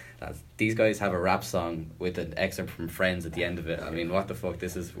was like, "These guys have a rap song with an excerpt from Friends at the end of it. I mean, what the fuck?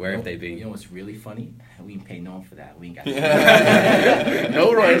 This is where have they been? You know what's really funny? We didn't pay no one for that. We ain't got.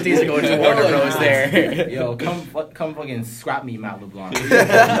 No royalties are going to Warner Bros. There. Yo, come fucking scrap me, Matt LeBlanc.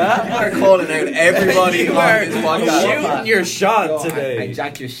 We're calling out everybody on this podcast. Shooting your shot Yo, today. I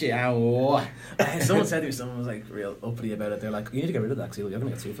jacked your shit. Someone Someone said to me, someone was like real uppity about it. They're like, you need to get rid of that because you're going to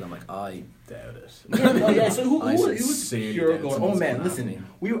get sued for that. I'm like, I doubt it. Yeah, so who I was sincerely pure doubt going? Oh someone's man, gonna listen, happen.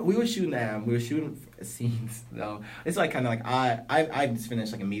 we were shooting scenes. No, it's like kind of like I just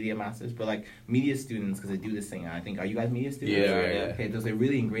finished like a media masters, but like media students because they do this thing. I think are you guys media students? Yeah. Okay, there's a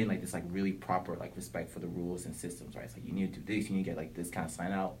really ingrained like this like really proper like respect for the rules and systems, right? It's like you need to do this, you need to get like this kind of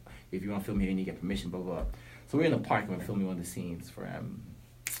sign out. If you want to film here, you need to get permission, blah blah. Blah. So we're in the park and we're filming one of the scenes for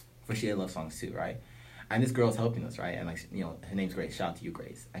She Had Love Songs too, right? And this girl's helping us, right? And like, you know, her name's Grace. Shout out to you,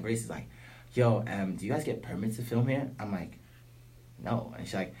 Grace. And Grace is like, yo, do you guys get permits to film here? I'm like, no. And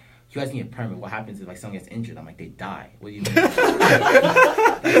she's like, you guys need a permit. What happens if like someone gets injured? I'm like, they die. What do you mean?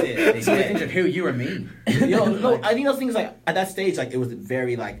 That's it. They So die. injured who? You or me? Yo, no, I think those things like at that stage, like it was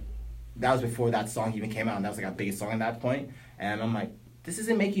very like that was before that song even came out, and that was like our biggest song at that point. And I'm like, this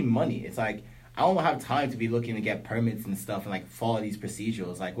isn't making money. It's like I don't have time to be looking to get permits and stuff and like follow these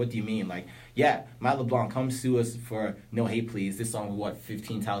procedures. Like, what do you mean? Like, yeah, Matt LeBlanc, come sue us for No Hate Please. This song with what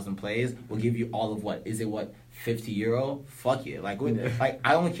 15,000 plays. We'll give you all of what is it? What €50? Fuck it. Like, like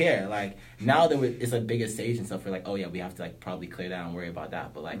I don't care. Like now that it's a bigger stage and stuff, we're like, oh yeah, we have to like probably clear that and worry about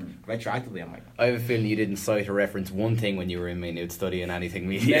that. But like retroactively, I'm like, I have a feeling you didn't cite or reference one thing when you were in Maynooth studying anything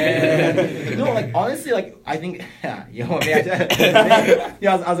media. yeah. No, like honestly, like I think, yeah, you know, I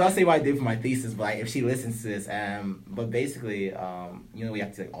was gonna say what I did for my thesis, but like if she listens to this, but basically, you know, we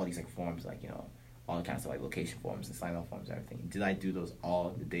have to like all these like forms, like you know, all the kinds of like location forms and sign off forms and everything. Did I do those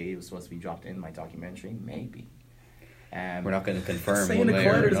all the day it was supposed to be dropped in my documentary? Maybe. We're not going to confirm Say one in the way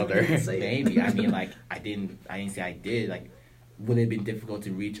or corner, doesn't another. say it. Maybe. I mean, like I didn't say I did. Like, would it have been difficult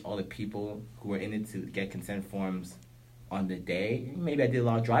to reach all the people who were in it to get consent forms on the day? Maybe I did a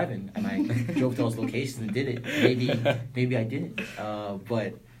lot of driving and I drove to those locations and did it. Maybe I didn't.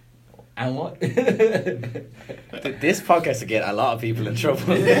 But I what? This podcast will get a lot of people in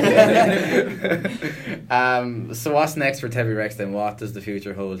trouble. So what's next for Tevi Rex then? What does the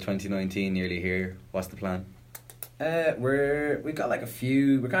future hold? 2019 nearly here. What's the plan? We've got like a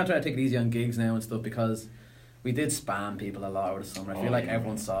few. We're kind of trying to take it easy on gigs now and stuff because we did spam people a lot over the summer. I feel like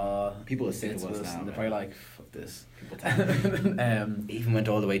everyone saw People are sick bits of us now, and they're man. probably like, "Fuck this." Even went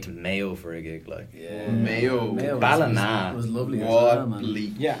all the way to Mayo for a gig, like. Yeah, Mayo. Ballina. was lovely. As well, What man.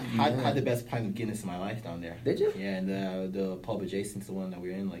 bleak. Yeah, I had the best pint of Guinness in my life down there. Did you? Yeah, and the pub adjacent to the one that we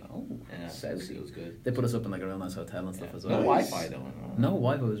were in, like, yeah, Sexy. it was good. They put us up in like a real nice hotel and stuff as No well. Wi-Fi though. No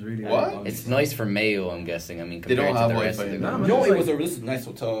Wi-Fi was really What? It's nice for Mayo, I'm guessing. I mean, They don't compared to have the rest Wi-Fi of the in No, country. man. No, it's it like- was a really nice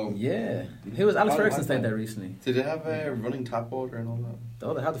hotel. Yeah, who was Alex Oh, Ferguson Wi-Fi. stayed there recently? Did they have running tap water and all that?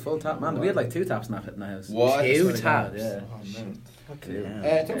 Oh, they had the full tap, man. We had like 2 taps in the house. What? Two Swear to God, taps? Yeah. Oh man. Two.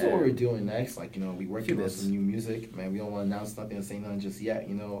 In terms of what we're doing next, like, you know, we working on bits. some new music, man. We don't want to announce nothing and say nothing just yet,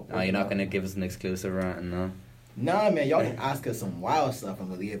 you know. Oh, you're not going to give us an exclusive or anything, no? Nah, man, y'all can ask us some wild stuff and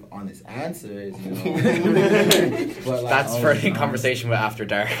we'll give honest answers, you know. But, like, That's oh, for a conversation with After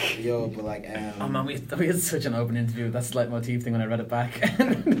Dark. Yo, but like, Oh man, we had such an open interview. That's like motif thing when I read it back.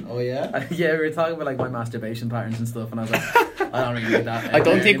 oh yeah. Yeah, we were talking about like my masturbation patterns and stuff, and I was like, I don't really need that. I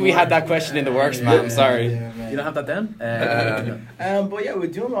don't think we had that question in the works, man. I'm sorry. Yeah, man. You don't have that then? But yeah, we're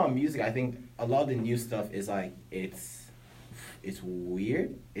doing a lot of music. I think a lot of the new stuff is like it's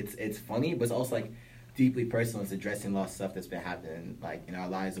weird. It's funny, but it's also like deeply personal. It's addressing a lot of stuff that's been happening like in our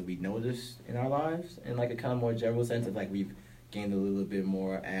lives that we noticed in our lives in like a kind of more general sense of like we've gained a little bit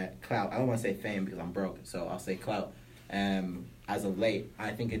more clout. I don't want to say fame because I'm broke, so I'll say clout. As of late,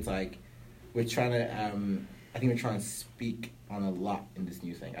 I think it's like we're trying to. I think we're trying to speak on a lot in this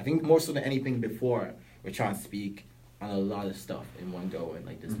new thing. I think more so than anything before, we're trying to speak on a lot of stuff in one go, and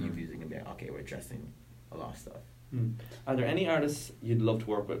like this new music and be like, okay, we're addressing a lot of stuff. Are there any artists you'd love to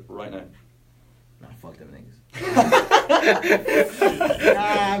work with right now? Nah, fuck them niggas.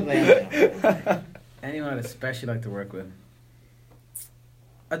 I'm playing. Anyone I'd especially like to work with?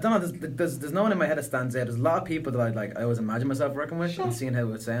 I don't know. There's no one in my head that stands out. There's a lot of people that I always imagine myself working with and seeing how it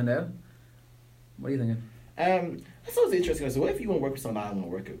would sound out. What are you thinking? That sounds interesting. So what if you want to work with someone I don't want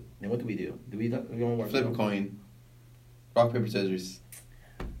to work with? Then what do we do? We want to work Flip a with coin. Rock, paper, scissors.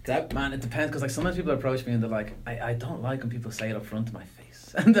 Man, it depends because like sometimes people approach me and they're like, I don't like when people say it up front to my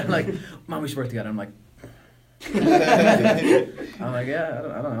face, and they're like, man, we should work together. I'm like, yeah,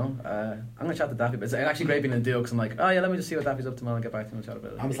 I don't know. I'm gonna chat to Daffy, but it's actually great being in a duo because I'm like, oh yeah, let me just see what Daffy's up to, man. I'll get back to him and chat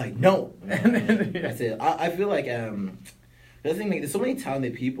about it. I was like, no. That's it. I feel like the other thing, like, there's so many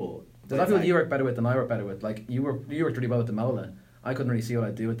talented people. There's a lot of people you work better with than I work better with. Like you worked really well with the Mola. I couldn't really see what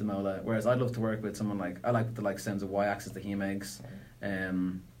I'd do with the Mola. Whereas I'd love to work with someone like I like the sounds of Y-axis that he makes,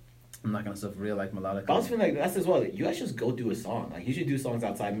 and that kind of stuff. Real like melodic. I also feel like that's as well. You guys just go do a song. Like you should do songs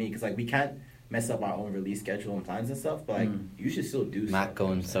outside me because like we can't mess up our own release schedule and plans and stuff. But like you should still do. Matt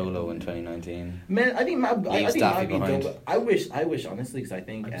going solo in 2019. Man, I think Matt. I think Daffy Matt be behind. dope. I wish honestly because I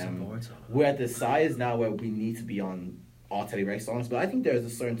think we're at the size now where we need to be on all Teddy Rex songs. But I think there's a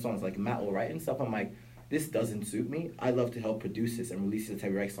certain songs like Matt will write and stuff. I'm like, this doesn't suit me. I'd love to help produce this and release a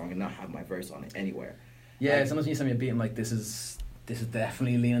Teddy Rex song and not have my verse on it anywhere. Yeah, like, sometimes when you send me a beat, I'm like, this is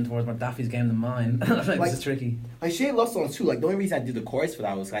definitely leaning towards more Daffy's game than mine. Like, this is tricky. I shade love songs too. Like the only reason I did the chorus for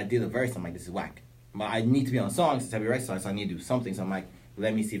that was I did the verse. I'm like, this is whack. But I need to be on songs, it's Teddy Rex songs, so I need to do something. So I'm like,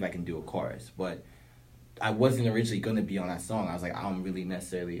 let me see if I can do a chorus. But I wasn't originally gonna be on that song. I was like, I don't really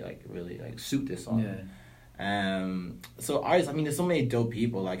necessarily really suit this song. Yeah. So artists, I mean, there's so many dope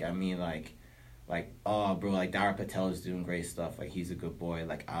people. Like I mean, like oh bro, like Dara Patel is doing great stuff. Like he's a good boy.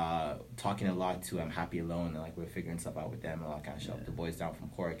 Like talking a lot to I'm Happy Alone, and like we're figuring stuff out with them and all that kind of stuff. The boys down from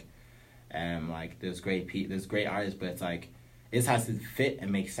Cork, like there's great artists, but it's like it has to fit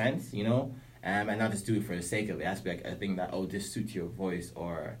and make sense, you know, and not just do it for the sake of it. It has to be like a thing that this suits your voice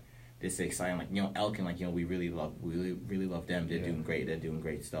or this is exciting. Like you know, Elkin, like you know, we really love them. They're doing great. They're doing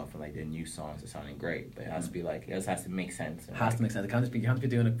great stuff, and like their new songs are sounding great. But it has to be like it just has to make sense. It has to make sense. You can't be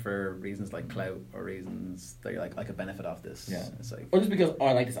doing it for reasons like clout or reasons that you're like I could benefit off this. Yeah, it's like or just because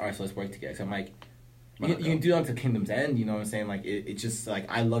I like this artist, so let's work together. So I'm like, you can do that until Kingdom's End. You know what I'm saying? Like it's just like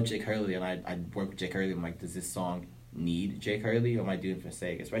I love Jake Hurley, and I work with Jake Hurley. I'm like, does this song need Jake Hurley, or am I doing it for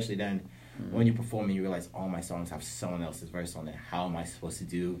sake? Especially then. When you perform and you realize all my songs have someone else's verse on it, how am I supposed to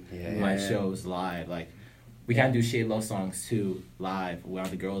do my shows live? Like, we can't do Shade Love songs too live without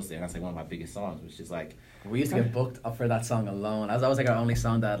the girls there. And that's like one of my biggest songs, which is like. We used to get booked up for that song alone. That was like our only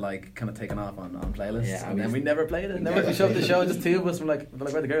song that like kind of taken off on playlists. Yeah, and then we never played it. Never we showed the show. Just two of us were like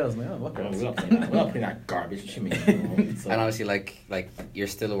where the girls? I'm like, oh, what girls? We're not playing that garbage. What you mean? So. And obviously, like you're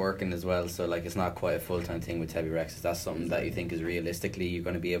still working as well, so like it's not quite a full-time thing with Teddy Rex. Is that something that you think is realistically you're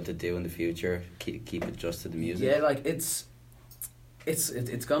going to be able to do in the future? Keep it just to the music. Yeah, like it's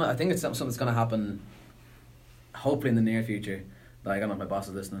gonna. I think it's something that's gonna happen. Hopefully in the near future. Like, I don't know if my boss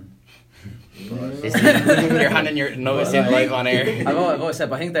is listening. You're handing your notice in live on air. I've always said,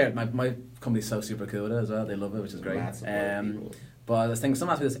 but I think my company's so super cool with it as well. They love it, which is great. But I was thinking,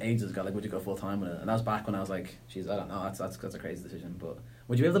 someone asked me this ages ago, like, would you go full time with it? And that was back when I was like, geez, I don't know, that's a crazy decision. But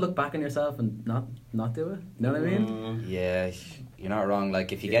would you be able to look back on yourself and not do it? You know what I mean? Yeah, you're not wrong.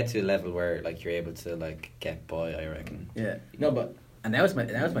 Like, if you get to a level where like you're able to like get by, I reckon. Yeah. No, but. And now it's my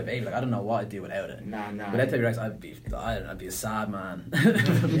baby. Like I don't know what I'd do without it. Nah. Without Teddy Rex, I'd be a sad man.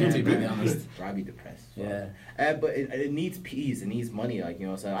 To be really honest, I'd be depressed. So. Yeah. But it needs peace. It needs money. Like you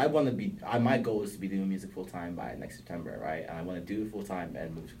know, so I want to be. My goal is to be doing music full time by next September, right? And I want to do it full time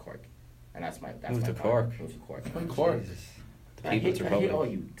and move to Cork. And that's my move to Cork. Move to Cork. Cork. I hate all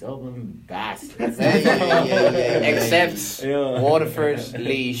you Dublin bastards. Except Waterford,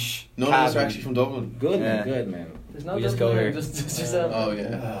 Laois. None of us are actually from Dublin. Good man. There's no We just Dublin go there, here. just yourself. Oh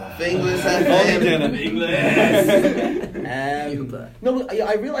yeah. Finglas London FM. and English. No, but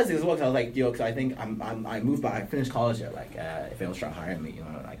I realized it as well because I was like, because I think I moved back. I finished college there. Like, if they don't start hiring me,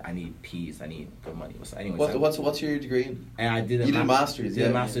 like I need P's, I need good money. So anyways, What's your degree in? and I did You did a master's, did a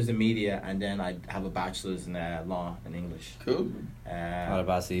yeah. master's in media, and then I have a bachelor's in law and English. Cool. Not a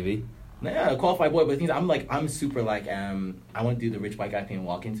bad CV. Yeah, a qualified boy, but the thing is, I'm super like I want to do the rich white guy thing and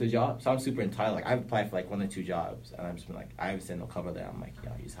walk into a job. So I'm super entitled. Like I've applied for like 1 or 2 jobs, and I've just been like, I haven't sent no cover there. I'm like,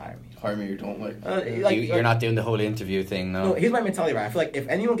 yeah, you just hire me. Hire me or don't like. You're not doing the whole interview thing, no. No, here's my mentality, right? I feel like if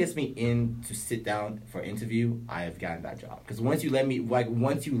anyone gets me in to sit down for an interview, I have gotten that job. Because once you let me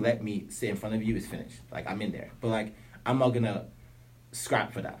sit in front of you, it's finished. Like I'm in there, but like I'm not gonna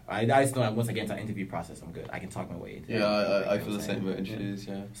scrap for that. I just know that once I get into that interview process, I'm good. I can talk my way into it. Yeah, I You know feel what the I'm same about saying? interviews.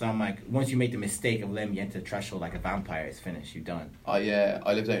 Yeah. So I'm like, once you make the mistake of letting me enter the threshold like a vampire, it's finished. You're done. I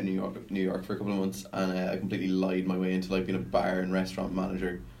lived out in New York for a couple of months, and I completely lied my way into like being a bar and restaurant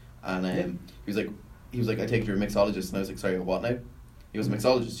manager. And he was like, I take you're a mixologist, and I was like, sorry, what now? He was a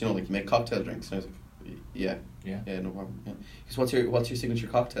mixologist, like you make cocktail drinks, and I was like, yeah, no problem. Yeah. He said, what's your signature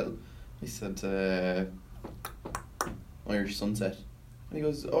cocktail? He said, Irish Sunset. And he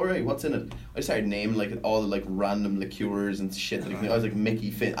goes, all right, what's in it? I started naming like all the like random liqueurs and shit. That I was like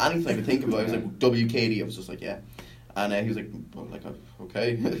Mickey Finn, anything I could think of. I was like WKD. I was just like, yeah. And he was like,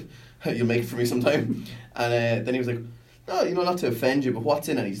 okay, you'll make it for me sometime. And then he was like, no, not to offend you, but what's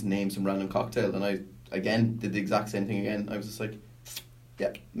in it? He's named some random cocktail, and I again did the exact same thing again. I was just like,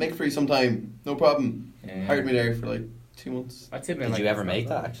 yeah, make it for you sometime, no problem. Yeah. Hired me there for like 2 months. That's it, Did you ever make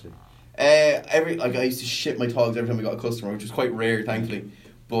that actually? I used to shit my togs every time we got a customer, which was quite rare, thankfully.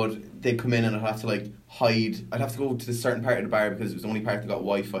 But they'd come in and I'd have to like hide. I'd have to go to this certain part of the bar because it was the only part that got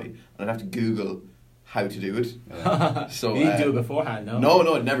Wi-Fi, and I'd have to Google how to do it. So you didn't do it beforehand, no?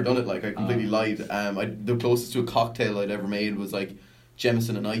 No, I'd never done it. Like I completely lied. The closest to a cocktail I'd ever made was like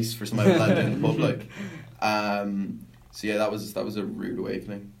Jameson and ice for some outland in the pub. Like, so yeah, that was a rude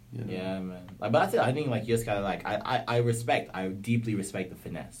awakening. Yeah, man. Like, but that's it. I think like you just gotta like I deeply respect the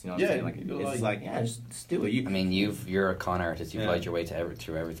finesse. You know what I'm saying? Like it's like just do it. I mean, you're a con artist. You've lied your way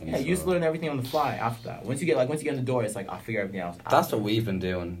through everything. Yeah, you just learn everything on the fly after that. Once you get in the door, it's like I'll figure everything else out. That's what we've been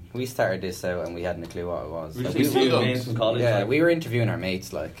doing. We started this out and we hadn't a clue what it was. We Like, just see names from college. yeah, like, we were interviewing our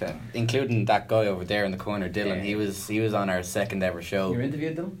mates, like including that guy over there in the corner, Dylan. Yeah. He was on our second ever show. You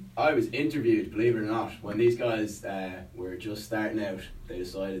interviewed them? I was interviewed, believe it or not, when these guys were just starting out. They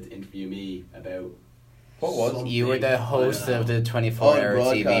decided to interview me about. What was it? You were the host of the 24-hour Oh,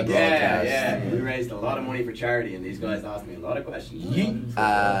 TV broadcast. broadcast. Yeah. We raised a lot of money for charity, and these guys asked me a lot of questions.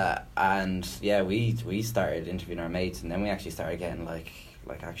 And yeah, we started interviewing our mates, and then we actually started getting like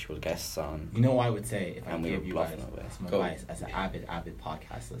actual guests on. You know what I would say if I And we gave were you guys bluffing away. some Go. advice as an avid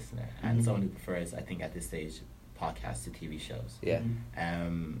podcast listener and someone who prefers, I think at this stage, podcasts to TV shows. Yeah.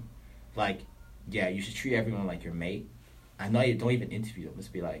 Like, yeah, you should treat everyone like your mate. And not, don't even interview them.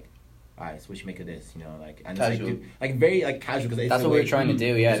 Just be like, alright, so what you make of this? And Casual. It's like very like casual. Cause That's what we were trying to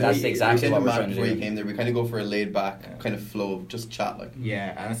do. Yeah, So that's we exactly did what we're Matt trying to before you do. came there. We kind of go for a laid back kind of flow, just chat like.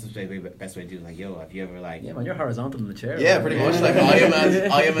 Yeah, and that's the best way to do it. Like, yo, have you ever like... Yeah, man, you're horizontal in the chair. Yeah, man. pretty much. Like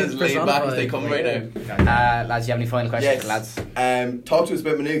I am as laid back as they come right now. Lads, you have any final questions, Yes. lads? Talk to us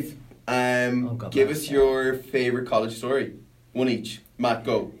about Maynooth. God, Give man. us your favourite college story. One each. Matt,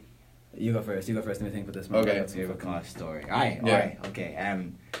 go. You go first. Let me think with this, man. Okay. That's Favorite college story. Alright, okay.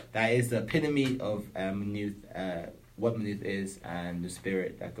 That is the epitome of Maynooth, what Maynooth is, and the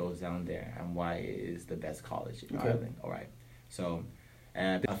spirit that goes down there, and why it is the best college in Ireland. Alright. So,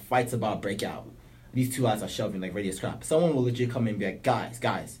 the fights about breakout. These two lads are shoving like ready to scrap. Someone will legit come in and be like,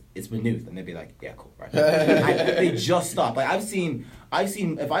 guys, it's Maynooth, and they'll be like, yeah, cool, right? They just stop. Like I've seen.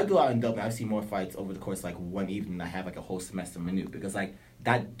 If I go out in Dublin, I've seen more fights over the course of like one evening than I have like a whole semester in Maynooth, because like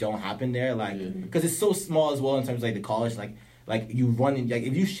that don't happen there, like because it's so small as well in terms of like the college, like you run in, like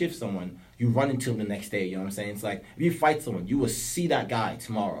if you shift someone, you run into them the next day. You know what I'm saying? It's like if you fight someone, you will see that guy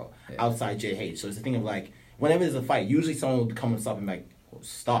tomorrow outside JH. So it's a thing of like whenever there's a fight, usually someone will come and stop and be like, oh,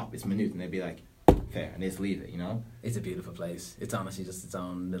 stop, it's Maynooth, and they'd be like, fair, and they just leave it. You know? It's a beautiful place. It's honestly just its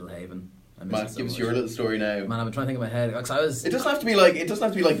own little haven. I miss Matt, it so give us much. your little story now. Man, I've been trying to think in my head. Cause I was. It doesn't have to be like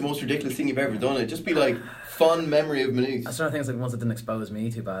the most ridiculous thing you've ever done. It just be like fun memory of Maynooth. I was trying to think of like ones that didn't expose me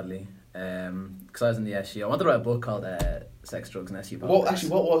too badly. Because I was in the SU. I wanted to write a book called Sex, Drugs, and SU. What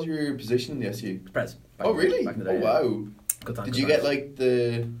was your position in the SU? Press. Oh really? Back in the Oh day, yeah. wow. Good time. Did good you times. get like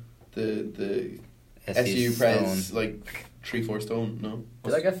the SU press Stone. like 3-4 stone. No.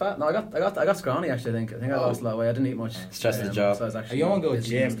 Did I get fat? No, I got scrawny actually. I think I lost a lot of weight. I didn't eat much. Stress of the job. So I was actually. You don't go busy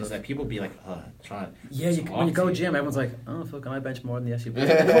gym. and It's stuff. like people be like, try it. Yeah, when you go gym, everyone's like, oh, fuck, can I bench more than the SUP?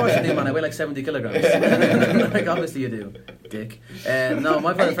 Of course you do, man. I weigh like 70 kilograms. Like, obviously you do, dick. No,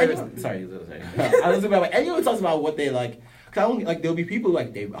 my favourite... Sorry. I was about like, anyone talks about what they like. Cause I don't, like, there'll be people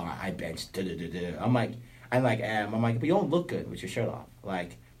like, I bench, I'm like, I'm like, but you don't look good with your shirt off.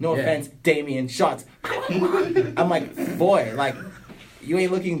 Like, no Yeah. offense, Damien, shots. I'm like, boy, like, you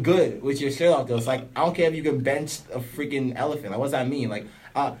ain't looking good with your shirt off though. It's like, I don't care if you can bench a freaking elephant. Like, what's that mean? Like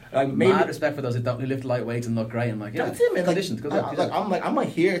maybe. Mad respect for those who lift light weights and look great. I'm like, yeah, That's it, man. conditions. Good luck. I'm not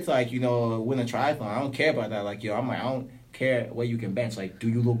here to like, win a triathlon. I don't care about that. Like, I'm like, I don't care what you can bench. Like, do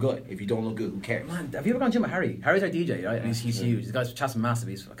you look good? If you don't look good, who cares? Man, have you ever gone to gym with Harry? Harry's our DJ, right? And he's huge. The guy's chest massive.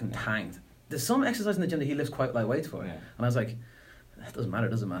 He's fucking tanked. There's some exercise in the gym that he lifts quite light weights for. Yeah. And I was like, that doesn't matter,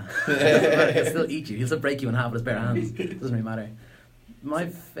 does it, man? He'll still eat you. He'll still break you in half with his bare hands. Doesn't really matter. My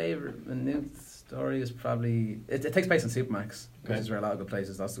favourite minute story is probably... It takes place in Supermax, which is where a lot of good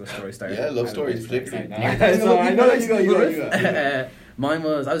places. That's where stories start. Yeah, love stories particularly. So I know that you go. Mine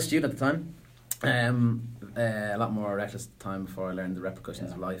was... I was a student at the time. A lot more reckless time before I learned the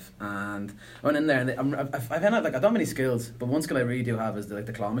repercussions of life. And I went in there and I've had, like, I don't have many skills, but one skill I really do have is the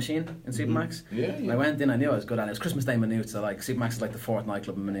claw machine in Supermax. Yeah, And I went in, I knew I was good at it. It was Christmas Day in Maynooth, so like Supermax is like the fourth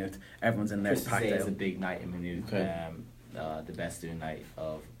nightclub in Maynooth. Everyone's in there, it's Christmas packed Day out. is a big night in Maynooth. Okay. The best student night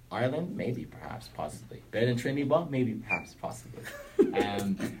of Ireland, maybe, perhaps, possibly. Better than Trinity, but maybe, perhaps, possibly.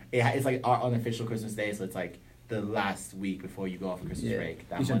 It's like our unofficial Christmas Day, so it's like the last week before you go off for Christmas break.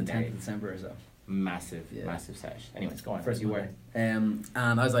 That Usually on the 10th Monday, of December or so. massive Yeah. sesh. Anyways, go on. First you were. And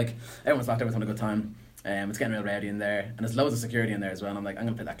I was like, everyone's locked, everyone's having a good time. It's getting real rowdy in there, and there's loads of security in there as well. And I'm like, I'm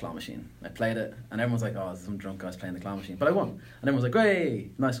gonna play that claw machine. I played it, and everyone's like, oh, there's some drunk guys playing the claw machine. But I won, and everyone's like,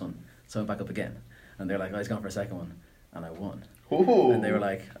 great, nice one. So I went back up again, and they're like, oh, he's going for a second one, and I won. Ooh. And they were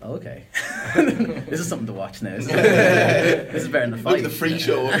like, oh, okay, this is something to watch now. This is better than the fight. Look at the freak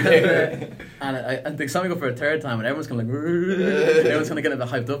show up there. And they saw me go for a third time, and everyone's kind of like, everyone's kind of getting a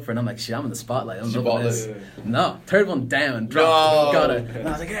bit hyped up for it. And I'm like, shit, I'm in the spotlight. I'm loving this. No, third one down, dropped, got it. And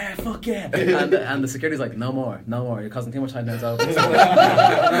I was like, yeah, fuck yeah. And the security's like, no more. You're causing too much high downs over. And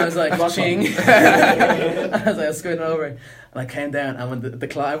I was like, ching. I was like, I was scooting over. And I came down, and when the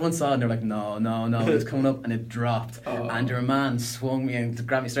claw, everyone saw it, and they were like, no, it was coming up, and it dropped. Oh. And your man swung me and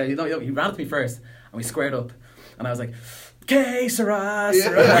grabbed me straight. He ran at me first, and we squared up. And I was like, okay, Saras. He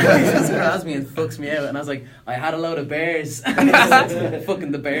just grabs me and fucks me out. And I was like, I had a load of bears. And he just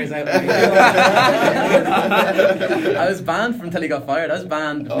fucking the bears out of me. I was banned from until he got fired. I was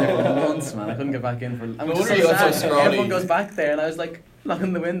banned for months, man. I couldn't get back in for... I was just wonder you got so sad. scrawny. Everyone goes back there, and I was like,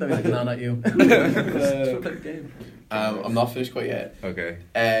 knocking the window. He's like, no, not you. Just play the game. I'm not finished quite yet. Okay.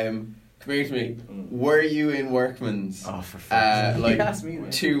 Come here to me. Were you in Workman's? Oh, for fuck's sake. Like He asked me, man.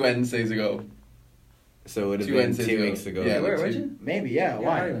 2 Wednesdays ago. So it would have 2 been Wednesdays 2 ago. weeks ago. Yeah, Where like were 2. you? Maybe, yeah.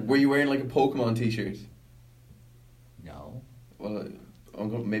 Why? Were you wearing like a Pokemon t-shirt? No. Well,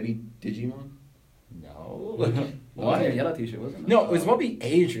 maybe Digimon? No. What? A yellow t-shirt, wasn't it? No, it was probably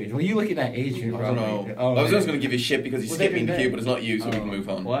Adrian. Were you looking at Adrian? I don't probably? know. Oh, I was man. just going to give you shit because you Was skipped me in the Adrian queue, but it's not you, so we can Oh. move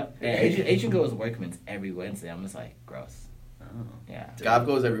on. What? Yeah, Adrian goes to Workman's every Wednesday. I'm just like, gross. Oh. Yeah. Gav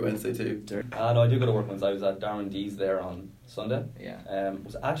goes every Wednesday too. No, I do go to Workman's. I was at Darren D's there on Sunday. Yeah.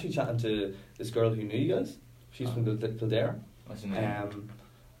 Was actually chatting to this girl who knew you guys. She's from Kildare. What's your name?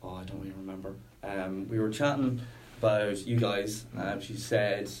 I don't even remember. We were chatting about you guys. She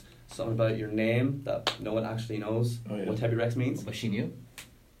said something about your name that no one actually knows what Heavy Rex means. But she knew.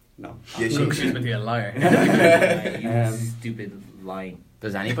 No. Yeah, She's meant to be a liar. You stupid lying.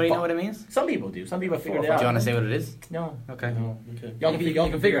 Does anybody know what it means? Some people do. Some people figure it Do you out. want to say what it is? No. Okay. No. Okay. Y'all You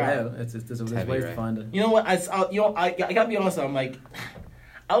can figure it out. There's heavy, ways to right? find it. You know what? I gotta be honest. I'm like,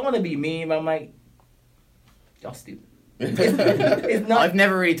 I don't want to be mean, but I'm like, y'all stupid. It's not. I've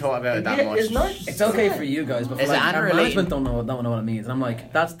never really thought about it that Yeah, much. it's not. It's okay for you guys, but for Is like, it our unrelated? management don't know what it means. And I'm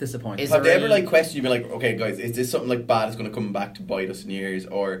like, that's disappointing. Is Have it they ever really- like questioned you, be like, okay guys, is this something like bad that's going to come back to bite us in years,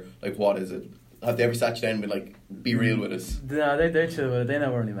 or like what is it? Have they ever sat you down and been like, be real with us? No, they're chill with it. They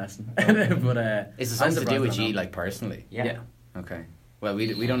know we're only messing. but Is it I'm something to surprised do with I don't you, know. like personally? Yeah. Okay. Well,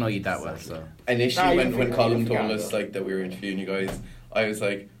 we don't know you that well, so. Initially, No, you when forgot- Colin you told forgot, us though. like that we were interviewing you guys, I was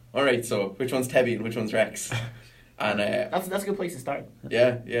like, all right, so which one's Tebby and which one's Rex? And That's a good place to start.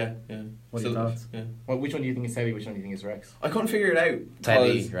 yeah. What are your thoughts? Yeah. Well, which one do you think is heavy? Which one do you think is Rex? I couldn't figure it out.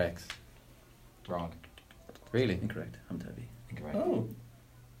 Teddy, 'cause- Rex. Wrong. Really? Incorrect. I'm Tabby. Incorrect. Oh,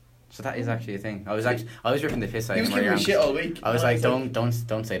 So that is actually a thing. I was ripping the piss out he of was him giving me earlier shit on. all week. I was And like, like,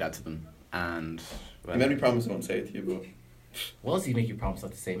 don't say that to them. And He made me promise I won't say it to you, but What else did he make you promise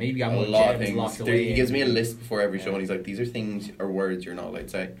not to say? Maybe I'm A more lot of gems things. locked There- away. he gives me a list before every show, Yeah. and he's like, "These are things or words you're not allowed to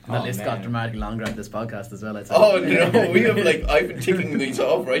say." And that Oh, list man. got dramatically longer after this podcast as well. I'd say. Oh no, we have like I've been ticking these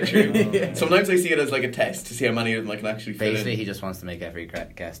off right through. Yeah. Sometimes I see it as like a test to see how many of them I can actually fit Basically, in. he just wants to make every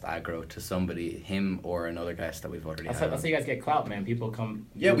guest aggro to somebody, him or another guest that we've already That's had. how you guys get clout, man. People come.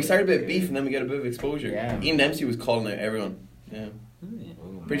 Yeah, we started a bit of beef and then we get a bit of exposure. Yeah. Ian Dempsey was calling out everyone. Yeah.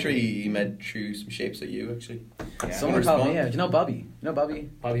 Ooh, Pretty sure man. he made through some shapes at you actually. Yeah. Someone called me. Do you know Bobby? You know Bobby?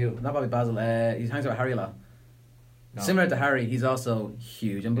 Bobby who? Not Bobby Basil. He hangs out with Harry a lot. No. Similar to Harry, he's also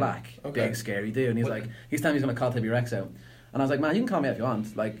huge and black, Okay. big, scary dude. And he's What- like, he's telling me he's gonna call Tibby Rex out, and I was like, man, you can call me out if you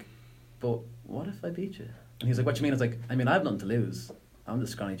want, like, but what if I beat you? And he's like, what you mean? I was like, I mean, I have nothing to lose. I'm the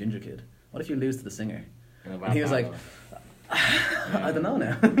scrawny ginger kid. What if you lose to the singer? And he was like, I don't know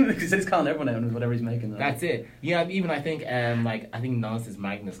now. He said he's calling everyone out with whatever he's making. That's it. Yeah, even I think I think Nonsense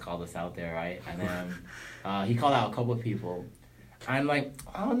Magnus called us out there, right? And then he called out a couple of people. I'm like,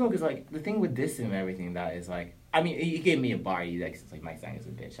 I don't know, because like the thing with this and everything that is like, I mean, he gave me a bar. He's like Mike Sang is a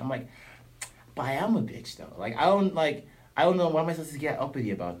bitch. I'm like, but I am a bitch though. Like I don't know. What am I supposed to get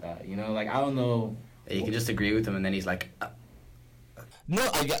uppity about that? You know, like I don't know. You can just agree with him, and then he's like, No,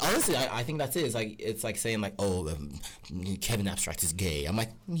 honestly, I think that's it. It's like saying like, oh, Kevin Abstract is gay. I'm like,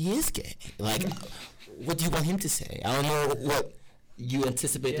 he is gay. Like, what do you want him to say? I don't know what you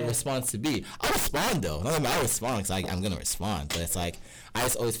anticipate the response to be. I'll respond though. No, I respond because I'm gonna respond. But it's like I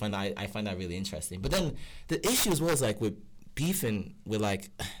just always find that I find that really interesting. But then the issue as well is like with beefing with like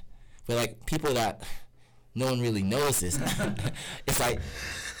people that no one really knows this. It's like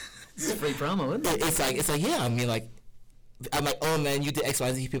It's free promo, isn't it? it's like yeah. I mean like. I'm like, oh man, you did X, Y,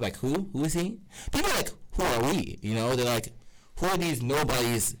 and Z. People are like, who? Who is he? People are like, who are we? You know, they're like, who are these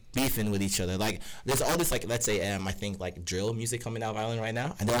nobodies beefing with each other? Like, there's all this, like, let's say, I think, like, drill music coming out of Ireland right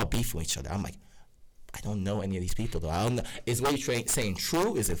now, and they're all beefing with each other. I'm like, I don't know any of these people, though. I don't know. Is what you're saying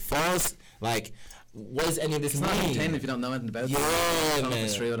true? Is it false? Like, what does any of this It's mean? not entertaining if you don't know anything about it. Yeah, I don't know if man.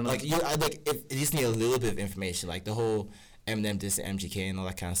 it's true, I don't know. Like, if you just need a little bit of information. Like, the whole Eminem diss MGK and all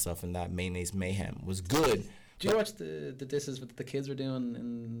that kind of stuff, and that Mayonnaise Mayhem was good. Do you watch the disses that the kids were doing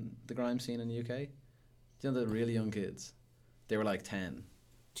in the grime scene in the UK? Do you know the really young kids? They were like 10.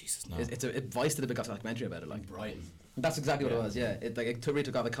 Jesus, no. Vice did a big documentary about it. Like Brighton. that's exactly what it was. Yeah, it really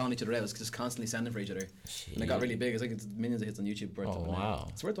took off. Like calling each other out. It was just constantly sending for each other, and it got really big. It's like it's millions of hits on YouTube. Oh, up now. wow.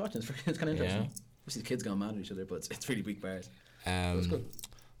 It's worth watching. It's kind of interesting. Yeah. Obviously, the kids going mad at each other, but it's really weak bars. It's good.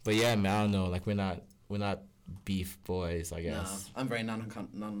 But yeah, man, I don't know. Like we're not beef boys, I guess. No, I'm very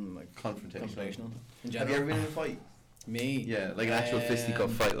Confrontational. in Have general. you ever been in a fight? Me? Yeah, like an actual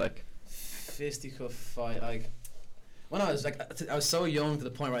fisticuff fight, like. Fisticuff fight, like when I was like I was so young to the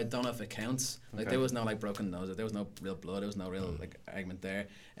point where I don't know if it counts. Like Okay. there was no like broken noses, there was no real blood, there was no real like argument there.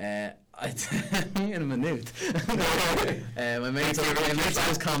 In a minute. My mates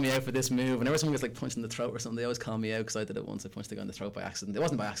always call me out for this move. Whenever someone gets like punched in the throat or something, they always call me out because I did it once. I punched the guy in the throat by accident. It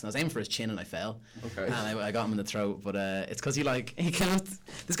wasn't by accident. I was aiming for his chin and I fell. Okay. And I got him in the throat, but it's because he came.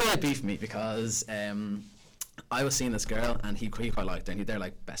 This guy beefed me because I was seeing this girl and he quite liked her and they're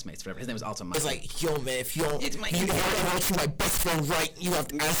like best mates forever. His name was also Matt. It's like, yo, man, if you don't, It's my- you want to my best friend right, you have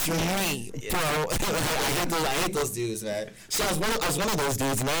to answer me, bro. I hate those dudes, man. So I was one of those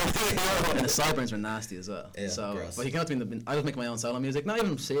dudes, man. And the sideburns were nasty as well. Yeah, so, gross. but he came up to me. I was making my own solo music. Not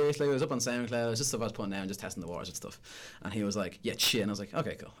even seriously. I was up on SoundCloud. It was just stuff I was putting down, just testing the waters and stuff. And he was like, "Yeah, shit." And I was like,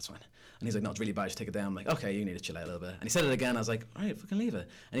 "Okay, cool, that's fine." And he's like, "No, it's really bad. You should take it down." I'm like, "Okay, you need to chill out a little bit." And he said it again. I was like, "All right, fucking leave it."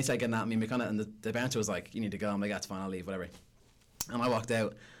 And he started getting at me, and the bouncer was like, "You need to go." I'm like, "That's fine. I'll leave. Whatever." And I walked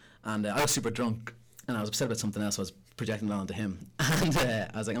out, and I was super drunk, and I was upset about something else. So I was projecting it onto him, and I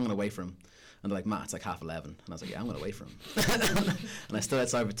was like, "I'm gonna wait for him." And they're like, "Matt, it's like 11:30." And I was like, "Yeah, I'm gonna wait for him." And I stood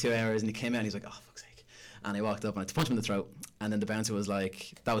outside for 2 hours, and he came out, and he's like, "Oh, fuck's sake." And I walked up, and I punched him in the throat. And then the bouncer was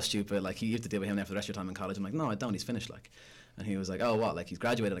like, "That was stupid. Like, you have to deal with him now for the rest of your time in college." I'm like, "No, I don't. He's finished." Like, and he was like, "Oh, what? Like, he's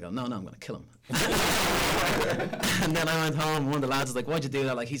graduated?" I go, "No, I'm gonna kill him." And then I went home. One of the lads was like, "Why'd you do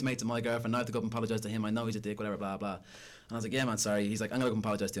that? Like, he's mates with my girlfriend. I have to go up and apologize to him. I know he's a dick. Whatever, blah blah." And I was like, "Yeah, man, sorry." He's like, "I'm gonna go up and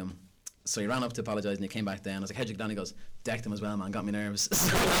apologize to him." So he ran up to apologise and he came back down. I was like, "How'd you get down?" He goes, "Decked him as well, man. Got me nerves." I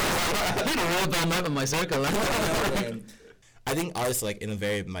had a real bad night in my circle. I think artists like in a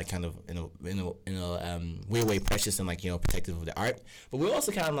very like kind of in a weird way precious and like, you know, protective of the art, but we're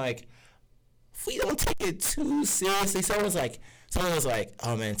also kind of like, if we don't take it too seriously. Someone was like,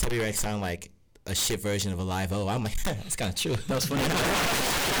 "Oh man, Tibby Rex sound like a shit version of a Live O." I'm like, that's kind of true. That was funny.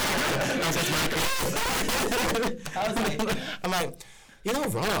 I'm like, you're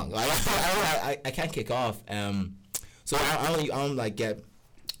not wrong. Like, I can't kick off. So I don't like get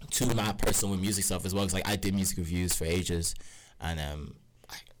too mad personal with music stuff as well, because like I did music reviews for ages, and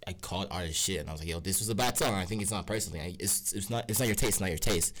I called artist shit, and I was like, yo, this was a bad song. I think it's not personally. It's not your taste. It's not your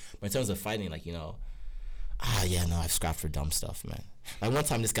taste. But in terms of fighting, like, you know, yeah, no, I've scrapped for dumb stuff, man. Like one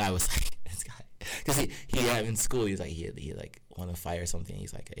time, this guy was like, because he had in school, he was like, he like won a fight or something.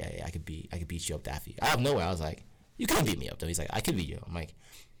 He's like, yeah, I could beat you up, Daffy. Out of nowhere, I was like, you couldn't beat me up though. He's like, I could beat you. I'm like,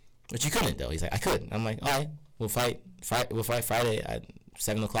 but you couldn't though. He's like, I could. I'm like, all right, we'll fight Friday at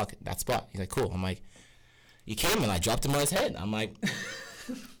 7:00 that spot. He's like, cool. I'm like, you came and I dropped him on his head. I'm like,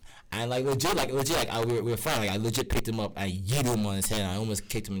 and like legit, we were fine. Like I legit picked him up, I yeeted him on his head, and I almost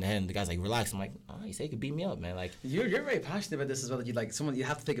kicked him in the head. And the guy's like, relax. I'm like, oh, you say you could beat me up, man. Like you're very passionate about this as well. That you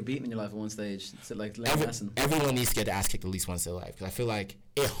have to take a beating in your life at one stage. So like lesson. Everyone needs to get their ass kicked at least once in their life, because I feel like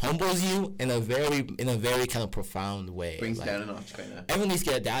it humbles you in a very kind of profound way. Brings like, down a notch, kind of. Everyone needs to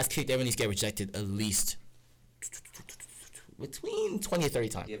get their ass kicked. Everyone needs to get rejected at least between 20 or 30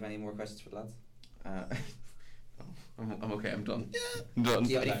 times. Do you have any more questions for the lads? I'm okay. I'm done. Do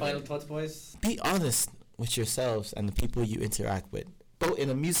you have any final thoughts, boys? Be honest with yourselves and the people you interact with, both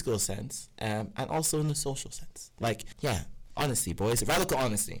in a musical sense and also in a social sense. Like, yeah, honesty, boys. Radical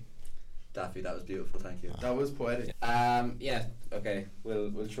honesty. Daffy, that was beautiful. Thank you. That was poetic. Yeah. Okay.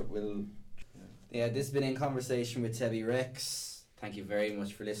 We'll. Yeah. This has been In Conversation with Tebby Rex. Thank you very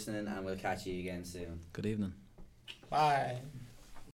much for listening, and we'll catch you again soon. Good evening. Bye.